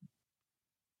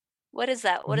what is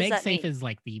that? What does that mean? MagSafe is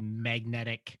like the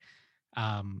magnetic.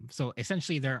 So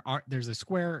essentially, there's a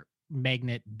square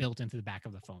magnet built into the back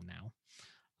of the phone now.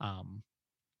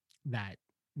 That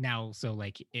now, so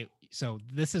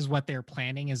this is what they're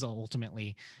planning is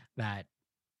ultimately that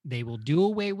they will do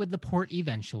away with the port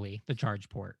eventually, the charge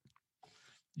port,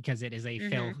 because it is a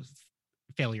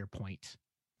failure point.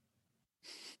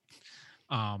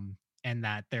 And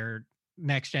that their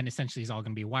next gen essentially is all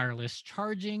going to be wireless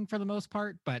charging for the most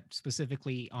part, but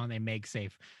specifically on a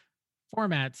MagSafe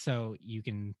format, so you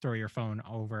can throw your phone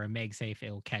over a MagSafe,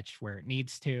 it'll catch where it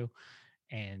needs to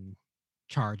and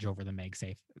charge over the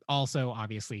MagSafe. Also,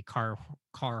 obviously,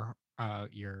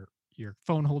 your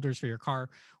phone holders for your car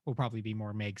will probably be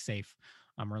more MagSafe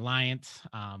reliant.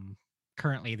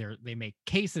 Currently, they make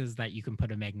cases that you can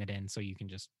put a magnet in, so you can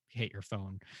just hit your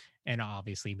phone, and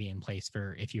obviously be in place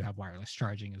for if you have wireless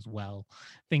charging as well,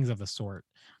 things of the sort.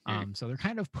 So they're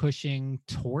kind of pushing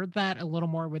toward that a little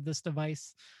more with this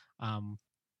device.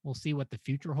 We'll see what the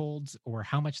future holds or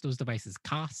how much those devices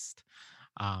cost.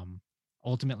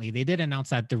 Ultimately, they did announce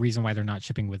that the reason why they're not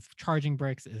shipping with charging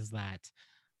bricks is that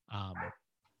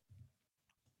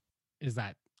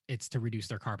it's to reduce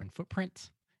their carbon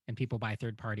footprint, and people buy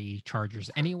third-party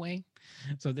chargers anyway.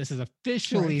 So this is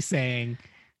officially saying,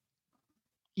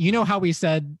 you know how we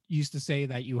used to say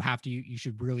that you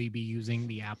should really be using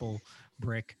the Apple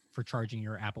brick for charging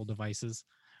your Apple devices.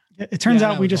 It turns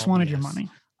out we just wanted your money.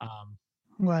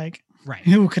 Right.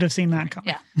 Who could have seen that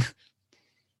coming? Yeah.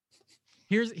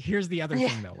 Here's the other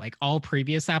thing though. Like all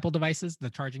previous Apple devices, the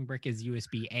charging brick is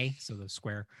USB-A, so the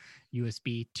square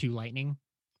USB to Lightning.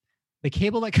 The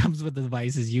cable that comes with the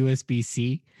device is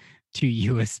USB-C to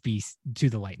USB to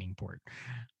the Lightning port.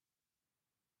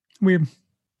 Weird.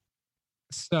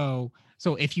 So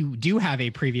if you do have a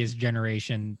previous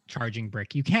generation charging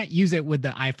brick, you can't use it with the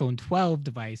iPhone 12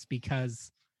 device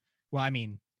because, well, I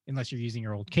mean, unless you're using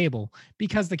your old cable,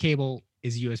 because the cable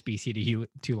is USB-C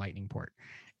to Lightning port.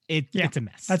 It's a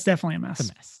mess. That's definitely a mess. It's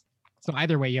a mess. So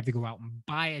either way, you have to go out and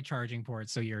buy a charging port.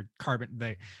 So your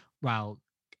while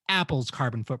Apple's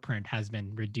carbon footprint has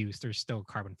been reduced, there's still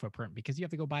carbon footprint because you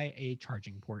have to go buy a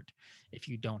charging port if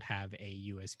you don't have a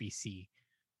USB-C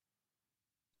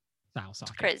style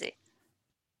socket. It's crazy.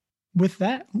 With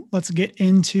that, let's get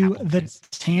into the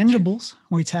tangibles.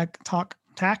 We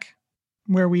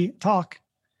where we talk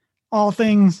all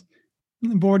things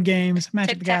board games,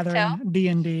 Magic the Gathering,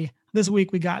 D&D. This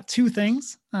week we got two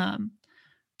things.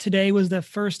 Today was the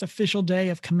first official day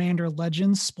of Commander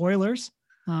Legends spoilers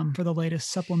for the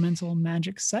latest supplemental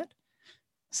Magic set.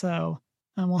 So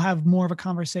we'll have more of a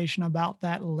conversation about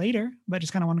that later, but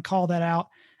just kind of want to call that out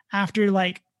after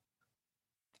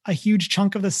a huge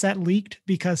chunk of the set leaked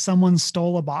because someone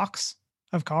stole a box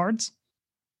of cards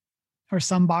or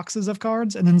some boxes of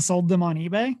cards and then sold them on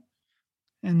eBay.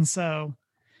 And so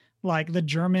like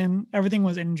everything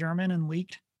was in German and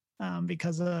leaked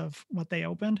because of what they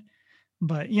opened.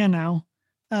 But and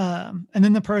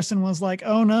then the person was like,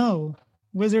 oh no,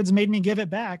 Wizards made me give it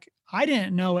back. I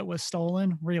didn't know it was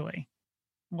stolen, really.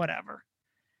 Whatever.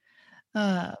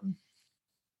 I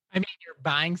mean, you're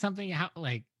buying something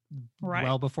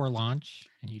well before launch,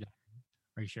 and you don't.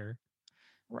 Are you sure?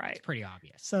 Right. It's pretty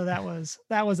obvious. So that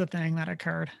was a thing that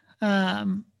occurred.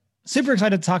 Super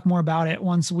excited to talk more about it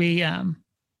once we do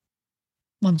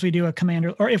a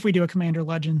Commander, or if we do a Commander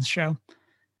Legends show.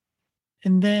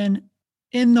 And then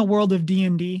in the world of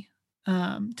D&D,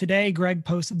 today, Greg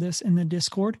posted this in the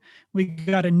Discord. We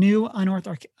got a new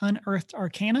Unearthed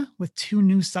Arcana with 2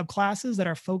 new subclasses that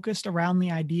are focused around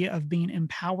the idea of being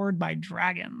empowered by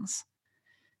dragons.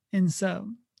 And so,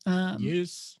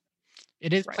 yes,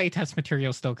 it is playtest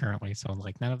material still currently. So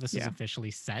like none of this is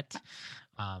officially set,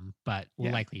 but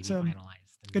will likely be finalized.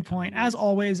 Good point. As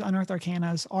always, Unearthed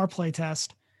Arcanas are playtest.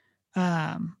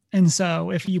 And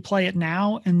so if you play it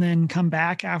now and then come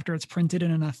back after it's printed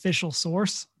in an official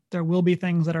source, there will be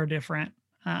things that are different,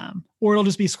 or it'll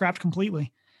just be scrapped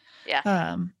completely.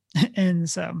 Yeah. And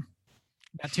so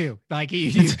that too, like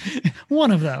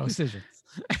one of those decisions,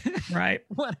 right?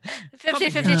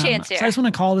 50-50 chance here. So I just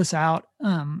want to call this out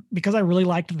because I really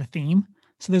liked the theme.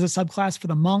 So there's a subclass for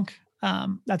the monk.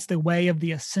 That's the Way of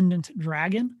the Ascendant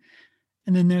Dragon.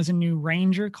 And then there's a new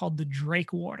ranger called the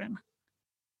Drake Warden.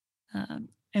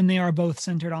 And they are both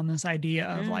centered on this idea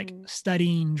of like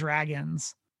studying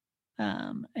dragons,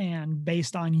 and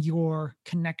based on your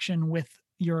connection with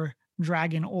your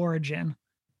dragon origin.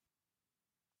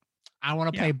 I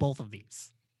want to play both of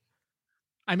these.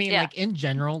 I mean, like in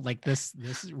general, like this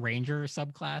ranger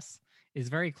subclass is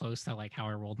very close to like how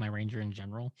I rolled my ranger in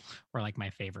general, where like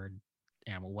my favored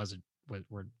animal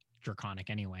were draconic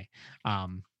anyway.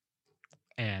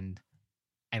 And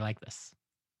I like this.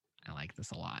 I like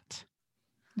this a lot.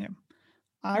 Yeah.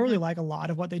 I really like a lot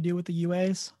of what they do with the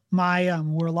UAs. My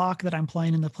warlock that I'm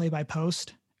playing in the play by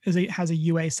post has a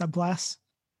UA subclass.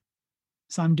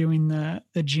 So I'm doing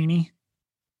the genie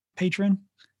patron.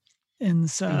 And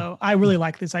so I really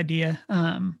like this idea.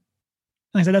 Like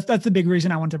I said, that's the big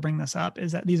reason I want to bring this up,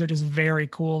 is that these are just very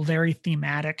cool, very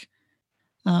thematic.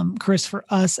 Chris, for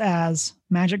us as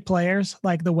Magic players,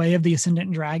 like the Way of the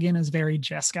Ascendant Dragon is very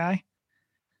Jeskai.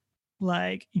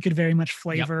 Like you could very much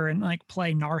flavor and like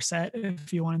play Narset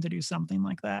if you wanted to do something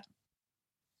like that.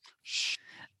 Shh.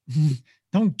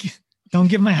 Don't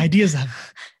give my ideas up.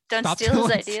 Don't steal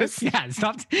his ideas. Yeah,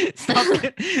 stop.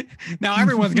 Now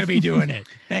everyone's gonna be doing it.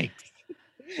 Thanks.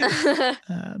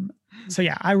 So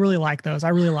yeah, I really like those. I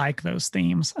really like those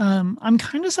themes. I'm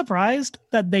kind of surprised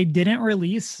that they didn't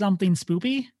release something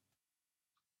spoopy,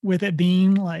 with it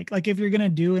being like if you're gonna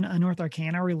do an Unearthed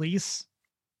Arcana release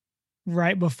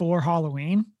right before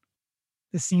Halloween,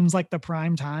 this seems like the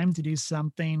prime time to do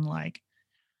something like.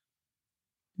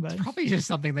 But it's probably just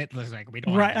something that looks like we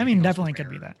don't. Right. I mean, definitely could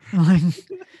be that.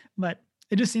 But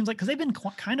it just seems like, because they've been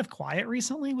kind of quiet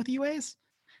recently with UAs,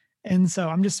 and so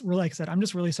I'm just really, like I said, I'm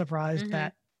just really surprised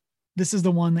that this is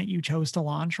the one that you chose to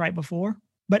launch right before.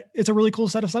 But it's a really cool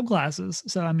set of subclasses,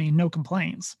 so I mean, no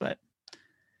complaints. But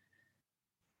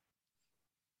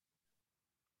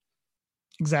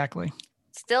exactly.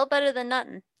 Still better than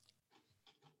nothing.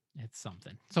 It's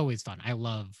something. It's always fun. I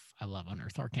love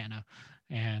Unearthed Arcana,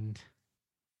 and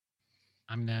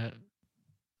I'm gonna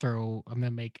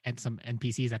make some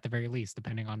NPCs at the very least,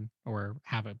 depending on, or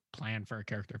have a plan for a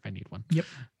character if I need one. Yep.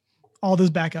 All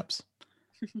those backups.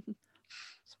 It's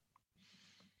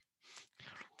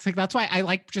like, that's why I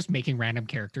like just making random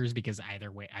characters, because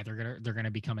either way, they're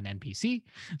gonna become an NPC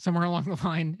somewhere along the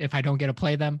line if I don't get to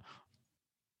play them,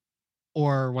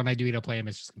 or when I do get to play them,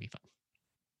 it's just gonna be fun.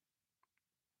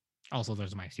 Also,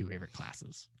 those are my 2 favorite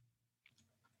classes.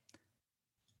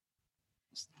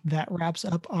 That wraps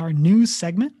up our news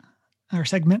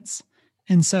segments.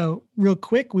 And so real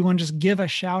quick, we want to just give a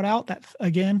shout out that,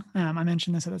 again, I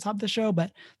mentioned this at the top of the show,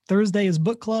 but Thursday is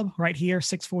book club right here,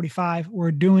 6:45.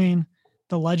 We're doing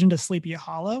The Legend of Sleepy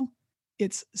Hollow.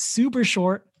 It's super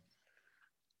short.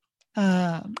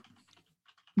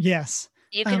 Yes.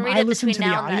 You can read it. I listened to the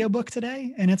now and audiobook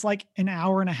today, and it's like an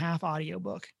hour and a half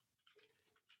audiobook.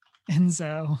 And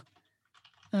so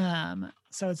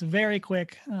it's very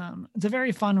quick. It's a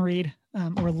very fun read,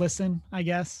 or listen, I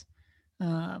guess.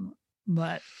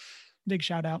 But big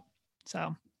shout out.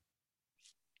 So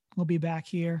we'll be back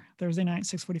here Thursday night,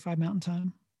 6:45 Mountain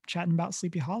Time, chatting about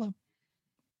Sleepy Hollow.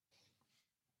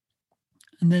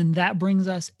 And then that brings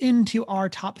us into our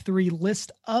top 3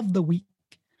 list of the week.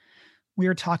 We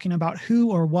are talking about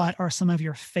who or what are some of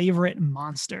your favorite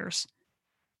monsters.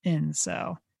 And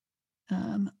so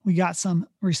we got some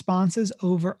responses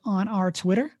over on our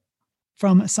Twitter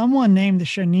from someone named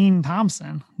Shanine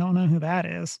Thompson. Don't know who that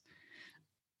is.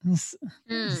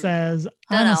 Says,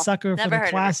 I'm a sucker for the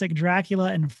classic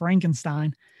Dracula and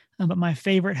Frankenstein, but my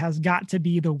favorite has got to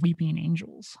be the Weeping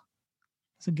Angels.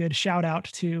 It's a good shout out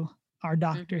to our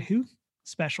Doctor Who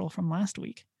special from last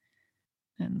week.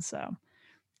 And so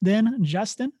then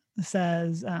Justin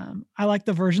says, I like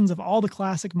the versions of all the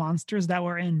classic monsters that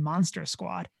were in Monster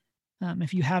Squad.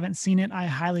 If you haven't seen it, I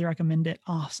highly recommend it.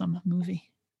 Awesome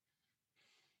movie.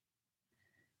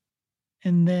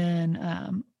 And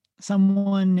then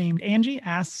someone named Angie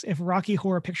asks if Rocky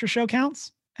Horror Picture Show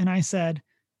counts. And I said,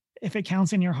 if it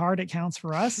counts in your heart, it counts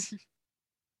for us.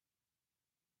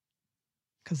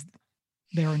 Because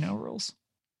there are no rules.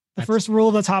 The first rule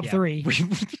of the top 3.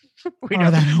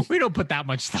 We don't put that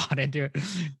much thought into it.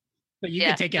 But you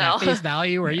can take it at face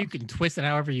value, or you can twist it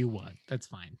however you want. That's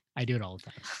fine. I do it all the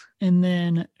time. And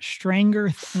then Stranger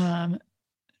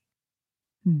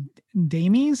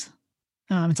Damies,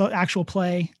 it's an actual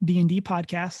play D&D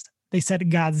podcast. They said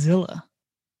Godzilla,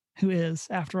 who is,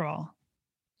 after all,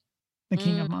 the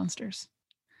king of monsters.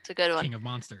 It's a good one. King of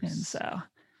monsters. And so,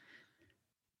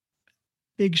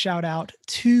 big shout out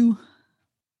to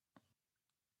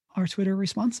our Twitter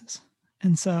responses.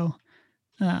 And so,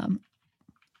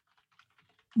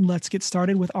 let's get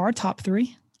started with our top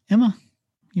 3. Emma,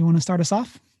 you want to start us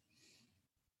off?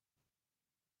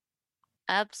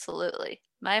 Absolutely.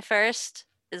 My first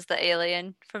is the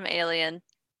alien from Alien,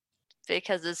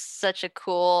 because it's such a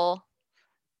cool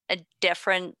and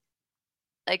different,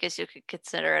 I guess you could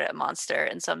consider it a monster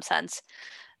in some sense.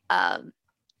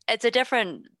 It's a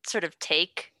different sort of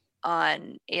take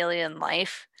on alien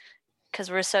life, because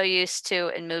we're so used to,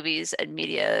 in movies and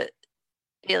media,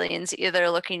 aliens either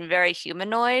looking very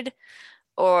humanoid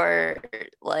or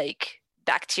like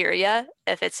bacteria,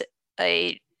 if it's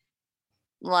a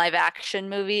live action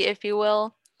movie, if you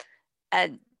will,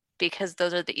 and because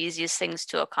those are the easiest things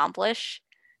to accomplish.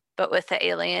 But with the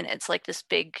alien, it's like this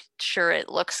big, sure, it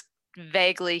looks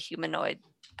vaguely humanoid,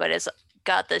 but it's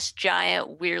got this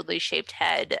giant weirdly shaped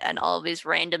head and all of these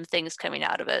random things coming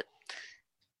out of it,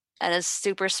 and is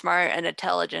super smart and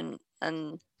intelligent.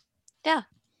 And yeah.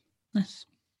 Nice.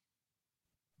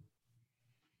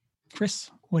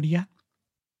 Chris, what do you got?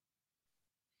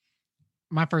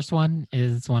 My first one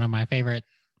is one of my favorite,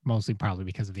 mostly probably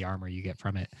because of the armor you get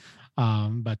from it.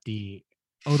 But the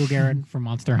Odogaron from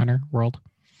Monster Hunter World.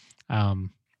 Yep.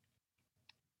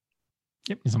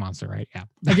 Is a monster, right? Yeah.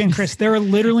 Again, Chris, there are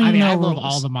literally I no love rules.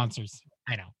 all the monsters.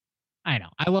 I know. I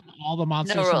love all the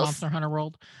monsters from Monster Hunter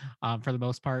World, for the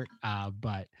most part.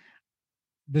 But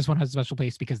this one has a special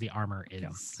place because the armor is. Yeah,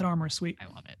 that armor is sweet. I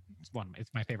love it.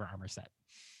 It's my favorite armor set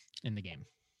in the game.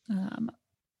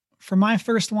 For my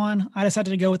first one, I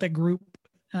decided to go with a group,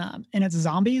 and it's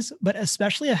zombies, but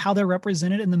especially how they're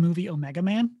represented in the movie Omega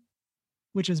Man,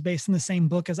 which is based in the same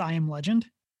book as I Am Legend.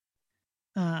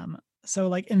 So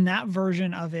like in that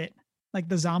version of it, like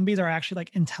the zombies are actually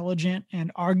like intelligent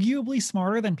and arguably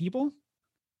smarter than people.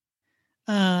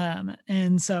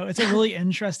 And so it's a really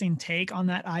interesting take on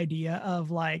that idea of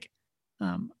like,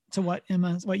 to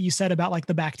what you said about like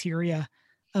the bacteria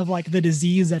of like the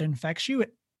disease that infects you.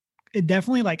 It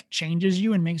definitely like changes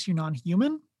you and makes you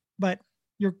non-human, but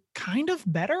you're kind of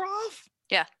better off.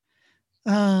 Yeah.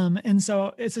 And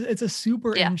so it's a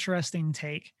super interesting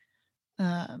take.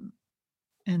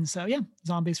 And so, yeah,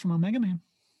 zombies from Omega Man.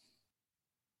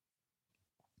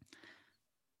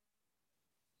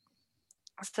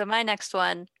 So my next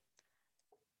one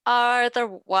are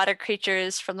the water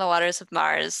creatures from the waters of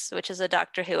Mars, which is a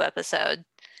Doctor Who episode,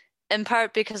 in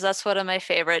part because that's one of my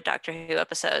favorite Doctor Who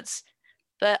episodes,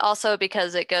 but also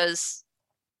because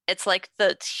it's like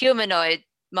the humanoid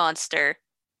monster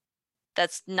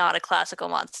that's not a classical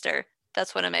monster.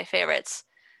 That's one of my favorites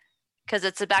because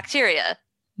it's a bacteria.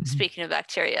 Speaking of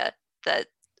bacteria, that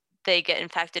they get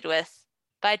infected with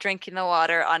by drinking the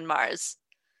water on Mars.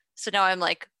 So now I'm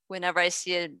like, whenever I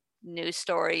see a news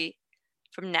story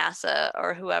from NASA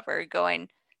or whoever going,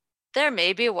 there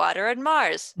may be water on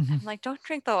Mars. I'm like, don't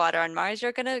drink the water on Mars.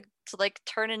 You're gonna like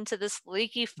turn into this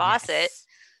leaky faucet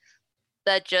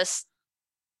that just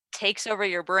takes over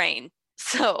your brain.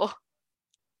 So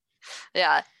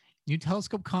yeah. New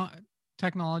telescope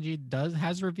technology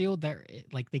has revealed that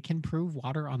like they can prove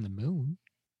water on the moon.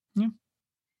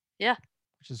 Yeah.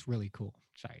 Which is really cool.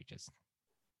 Sorry, just.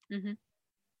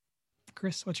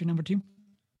 Chris, what's your number 2?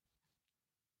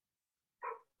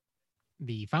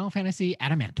 the Final Fantasy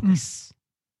Adamantoise.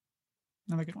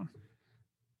 Another good one.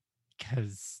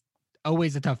 Because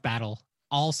always a tough battle.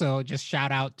 Also, just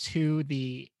shout out to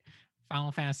the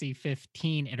Final Fantasy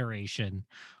 15 iteration,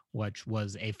 which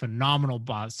was a phenomenal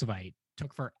boss fight.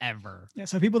 Took forever. Yeah,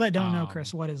 so people that don't know,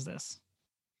 Chris, what is this?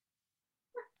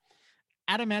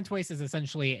 Adamantoise is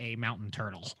essentially a mountain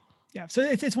turtle. Yeah, so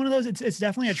it's one of those. It's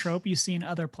definitely a trope you see in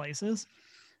other places.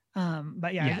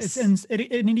 But yeah, Yes.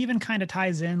 it even kind of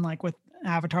ties in like with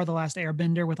Avatar: The Last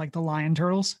Airbender with like the lion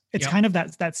turtles. It's kind of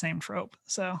that same trope.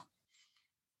 So.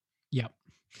 Yep.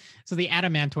 So the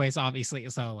Adamantoise, obviously,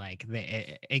 so like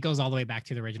it goes all the way back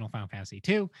to the original Final Fantasy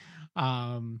 2,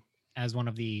 as one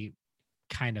of the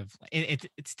kind of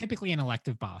it's typically an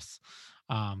elective boss,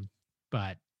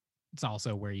 but it's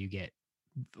also where you get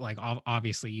like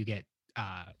obviously you get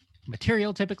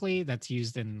material typically that's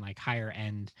used in like higher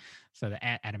end. So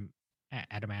the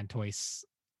Adamantoise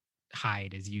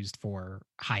hide is used for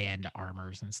high end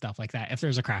armors and stuff like that. If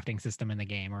there's a crafting system in the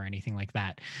game or anything like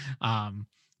that.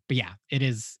 But yeah, it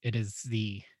is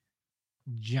the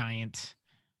giant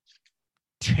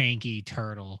tanky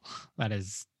turtle that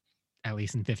is, at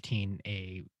least in 15,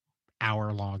 a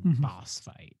hour-long boss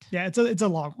fight. Yeah, it's a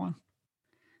long one.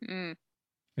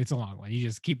 It's a long one. You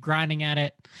just keep grinding at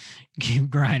it, keep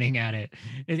grinding at it.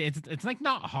 It's like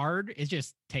not hard. It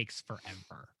just takes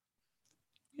forever.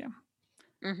 Yeah.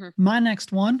 My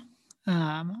next one,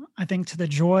 I think to the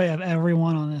joy of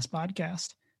everyone on this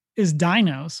podcast, is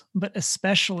dinos, but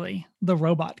especially the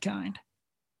robot kind.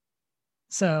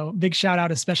 So big shout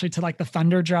out, especially to like the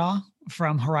Thunderjaw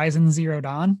from Horizon Zero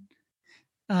Dawn.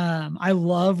 I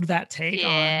loved that take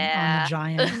on the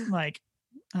giant, like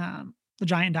the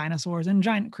giant dinosaurs and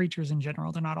giant creatures in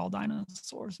general. They're not all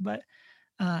dinosaurs, but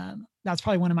that's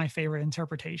probably one of my favorite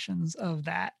interpretations of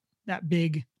that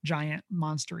big giant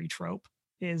monstery trope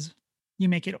is you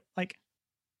make it like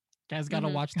guys got to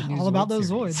watch the new all about those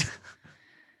Zoids.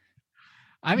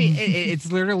 I mean,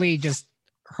 it's literally just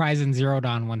Horizon Zero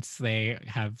Dawn once they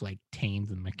have like tames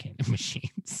and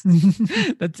machines.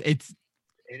 It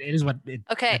is what it.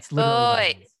 Okay,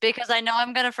 wait, because I know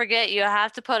I'm gonna forget. You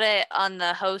have to put it on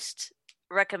the host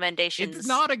recommendations. It's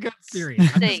not a good series.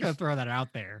 I'm just gonna throw that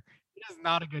out there. It is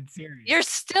not a good series. You're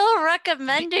still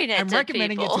recommending it. I'm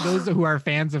recommending it to those who are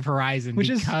fans of Horizon,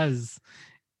 because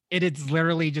it is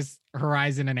literally just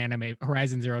Horizon and anime,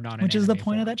 Horizon Zero Dawn, which is the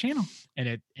point of that channel,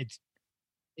 and it's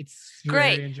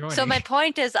great. So my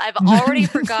point is, I've already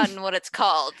forgotten what it's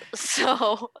called.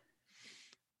 So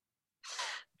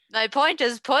my point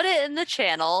is, put it in the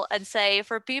channel and say,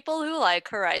 for people who like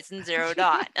Horizon Zero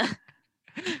Dawn.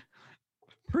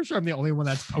 Pretty sure I'm the only one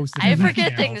that's posted. I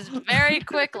forget things very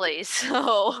quickly,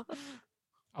 so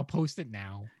I'll post it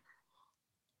now.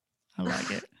 I like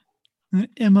it.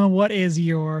 Emma, what is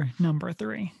your number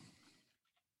 3?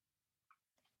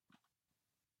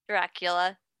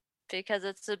 Dracula, because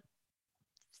it's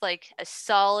like a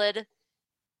solid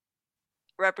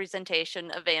representation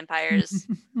of vampires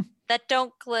that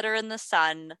don't glitter in the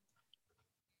sun,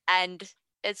 and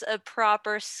it's a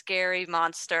proper scary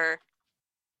monster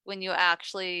when you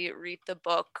actually read the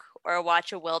book or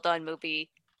watch a well done movie.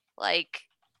 Like,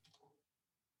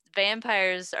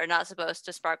 vampires are not supposed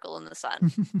to sparkle in the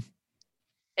sun,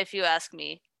 if you ask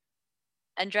me.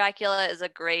 And Dracula is a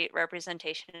great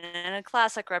representation and a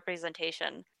classic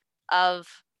representation of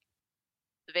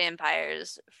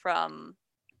vampires from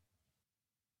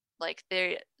like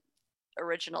their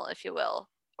original, if you will,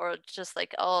 or just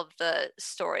like all of the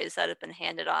stories that have been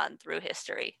handed on through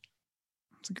history.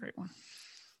 It's a great one.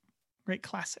 Great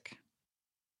classic.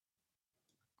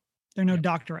 They're no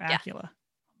Dr. Acula,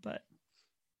 but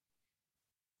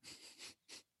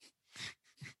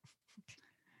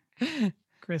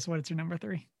Chris, what's your number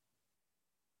 3?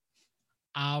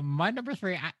 My number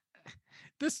 3, I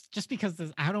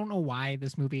don't know why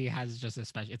this movie has just a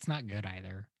special. It's not good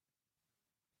either.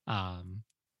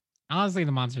 Honestly,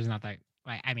 the monster's not that.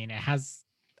 I mean, it has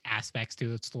aspects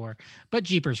to its lore, but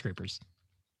Jeepers Creepers.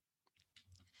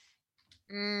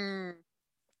 I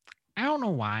don't know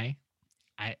why.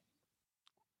 I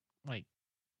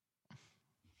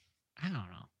don't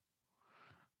know.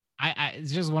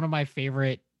 It's just one of my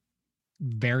favorite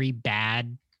very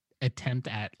bad attempt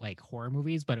at like horror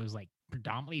movies, but it was like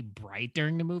predominantly bright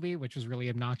during the movie, which was really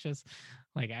obnoxious.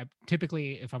 Like, I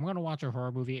typically, if I'm going to watch a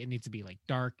horror movie, it needs to be like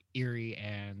dark, eerie,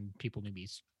 and people need to be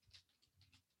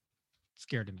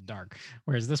scared in the dark.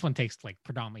 Whereas this one takes like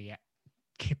predominantly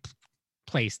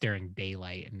place during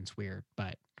daylight, and it's weird,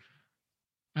 but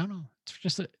I don't know.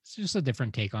 It's just a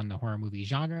different take on the horror movie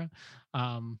genre.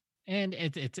 And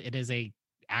it is a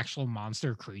actual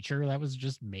monster creature that was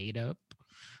just made up.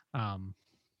 But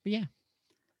yeah,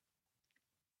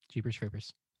 Jeepers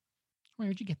Creepers.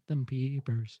 Where'd you get them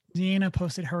peepers? Deanna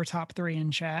posted her top 3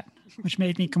 in chat, which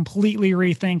made me completely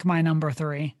rethink my number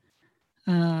 3.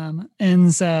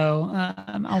 And so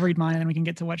I'll read mine and then we can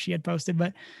get to what she had posted.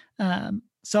 But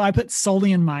so I put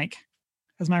Sully and Mike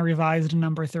as my revised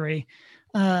number 3.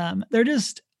 They're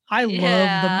just, I love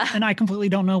them. And I completely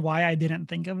don't know why I didn't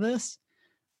think of this,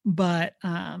 but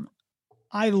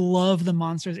I love the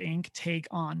Monsters Inc. take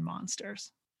on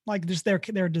monsters. Like just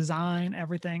their design,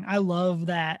 everything. I love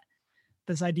that,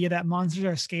 this idea that monsters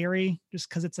are scary just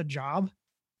because it's a job.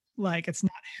 Like it's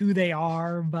not who they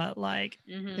are, but like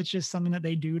it's just something that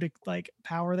they do to like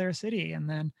power their city. And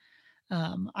then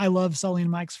I love Sully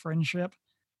and Mike's friendship.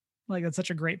 Like that's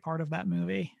such a great part of that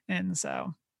movie. And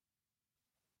so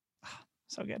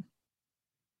good.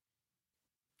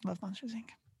 Love Monsters Inc.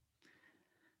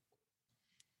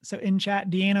 So in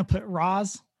chat, Deanna put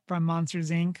Roz from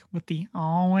Monsters Inc. with the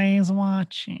always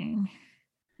watching.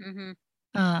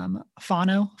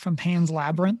 Fano from Pan's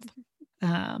Labyrinth.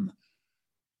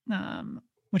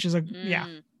 Which is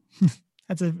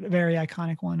that's a very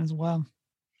iconic one as well.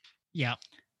 Yeah.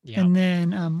 And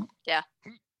then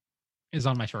is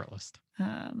on my short list.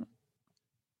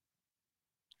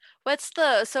 What's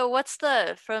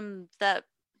the from that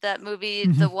movie,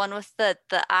 the one with the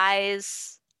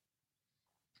eyes?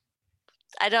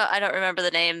 I don't remember the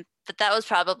name, but that was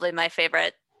probably my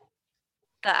favorite.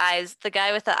 The eyes, the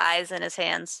guy with the eyes in his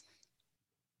hands.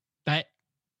 That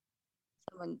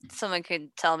someone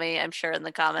could tell me, I'm sure, in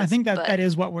the comments. I think that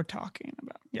is what we're talking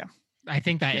about. Yeah. I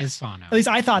think that is Fano. At least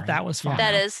I thought that was Fano.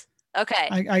 That is. Okay.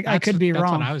 I could be wrong.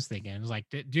 That's what I was thinking. It was like,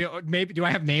 do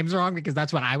I have names wrong? Because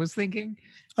that's what I was thinking.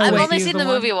 I've only seen the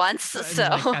movie once, so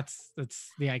like,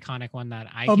 that's the iconic one that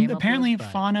I came apparently up with,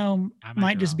 Fano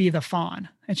might just be the fawn.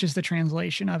 It's just the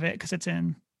translation of it because it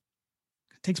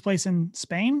takes place in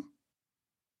Spain.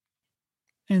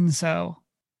 And so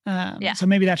so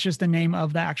maybe that's just the name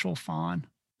of the actual fawn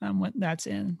that's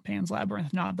in Pan's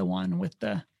Labyrinth, not the one with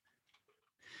the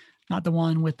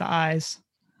eyes.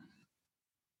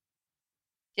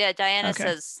 Yeah, Diana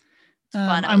says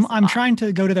I'm trying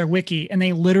to go to their wiki and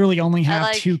they literally only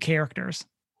have 2 characters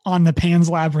on the Pan's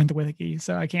Labyrinth wiki,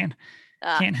 so I can't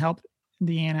help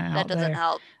Deanna out there. That doesn't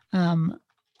help. And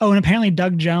apparently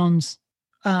Doug Jones,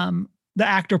 the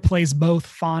actor, plays both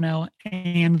Fano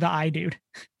and the eye dude.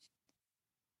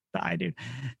 The eye dude.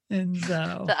 And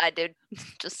so the eye dude.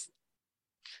 Just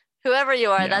whoever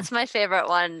you are, that's my favorite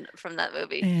one from that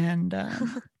movie. And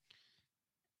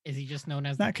is he just known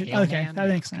as that? That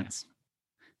makes sense.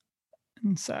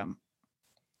 And so,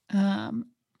 and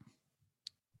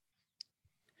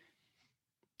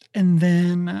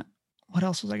then what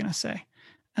else was I going to say?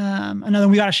 Another,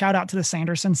 we got a shout out to the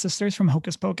Sanderson sisters from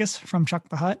Hocus Pocus from Chuck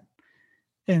the Hutt.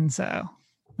 And so,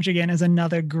 which again is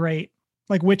another great,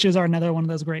 like witches are another one of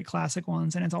those great classic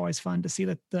ones. And it's always fun to see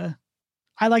that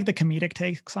I like the comedic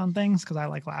takes on things because I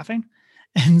like laughing.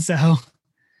 And so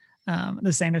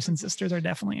the Sanderson sisters are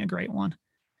definitely a great one.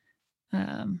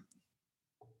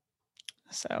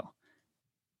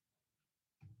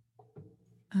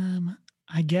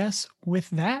 I guess with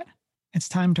that, it's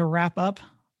time to wrap up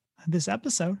this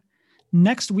episode.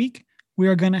 Next week, we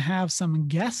are going to have some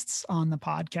guests on the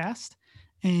podcast,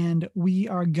 and we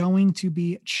are going to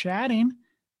be chatting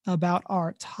about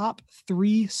our top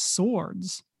 3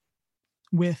 swords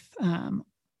with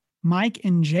Mike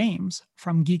and James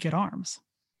from Geek at Arms.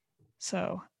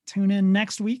 So tune in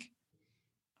next week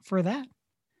for that.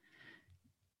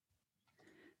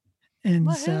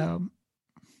 And so,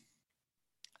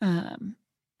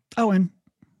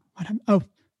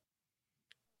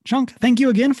 Chunk, thank you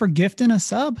again for gifting a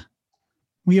sub.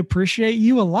 We appreciate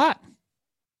you a lot.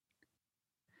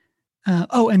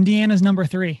 And Deanna's number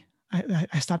 3.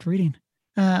 I stopped reading.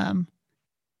 Then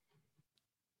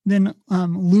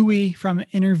Louis from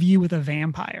Interview with a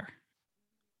Vampire.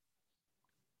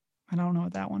 I don't know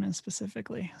what that one is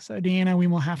specifically. So Deanna, we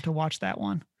will have to watch that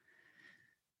one.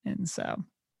 And so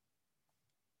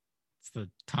it's the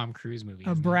Tom Cruise movie.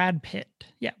 Brad Pitt.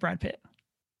 Yeah, Brad Pitt.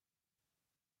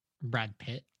 Brad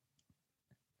Pitt.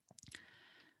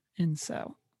 And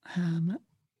so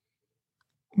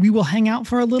we will hang out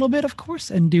for a little bit, of course,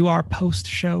 and do our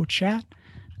post-show chat.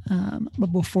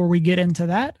 But before we get into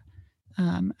that,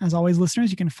 as always,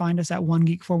 listeners, you can find us at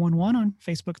OneGeek411 on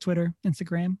Facebook, Twitter,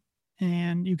 Instagram,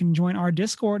 and you can join our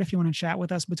Discord if you want to chat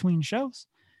with us between shows.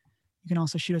 You can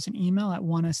also shoot us an email at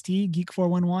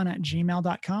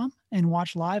 1stgeek411@gmail.com and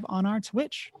watch live on our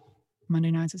Twitch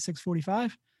Monday nights at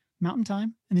 6:45 Mountain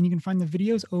Time. And then you can find the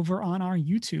videos over on our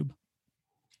YouTube.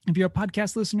 If you're a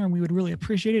podcast listener, we would really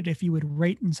appreciate it if you would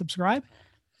rate and subscribe.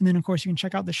 And then, of course, you can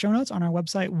check out the show notes on our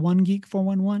website,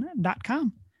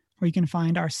 onegeek411.com, where you can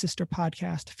find our sister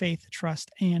podcast, Faith,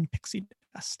 Trust, and Pixie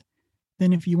Dust.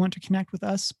 Then if you want to connect with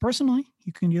us personally,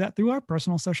 you can do that through our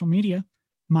personal social media.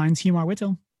 Mine's Humar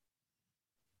Whittle.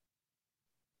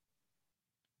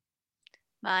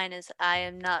 Mine is I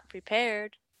am not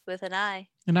prepared with an I.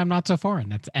 And I'm not so foreign.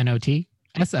 That's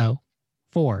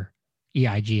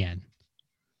NOTSO4EIGN.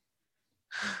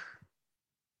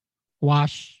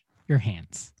 Wash your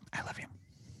hands. I love you.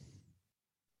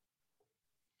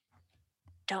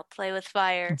 Don't play with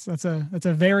fire. That's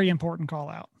a very important call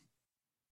out.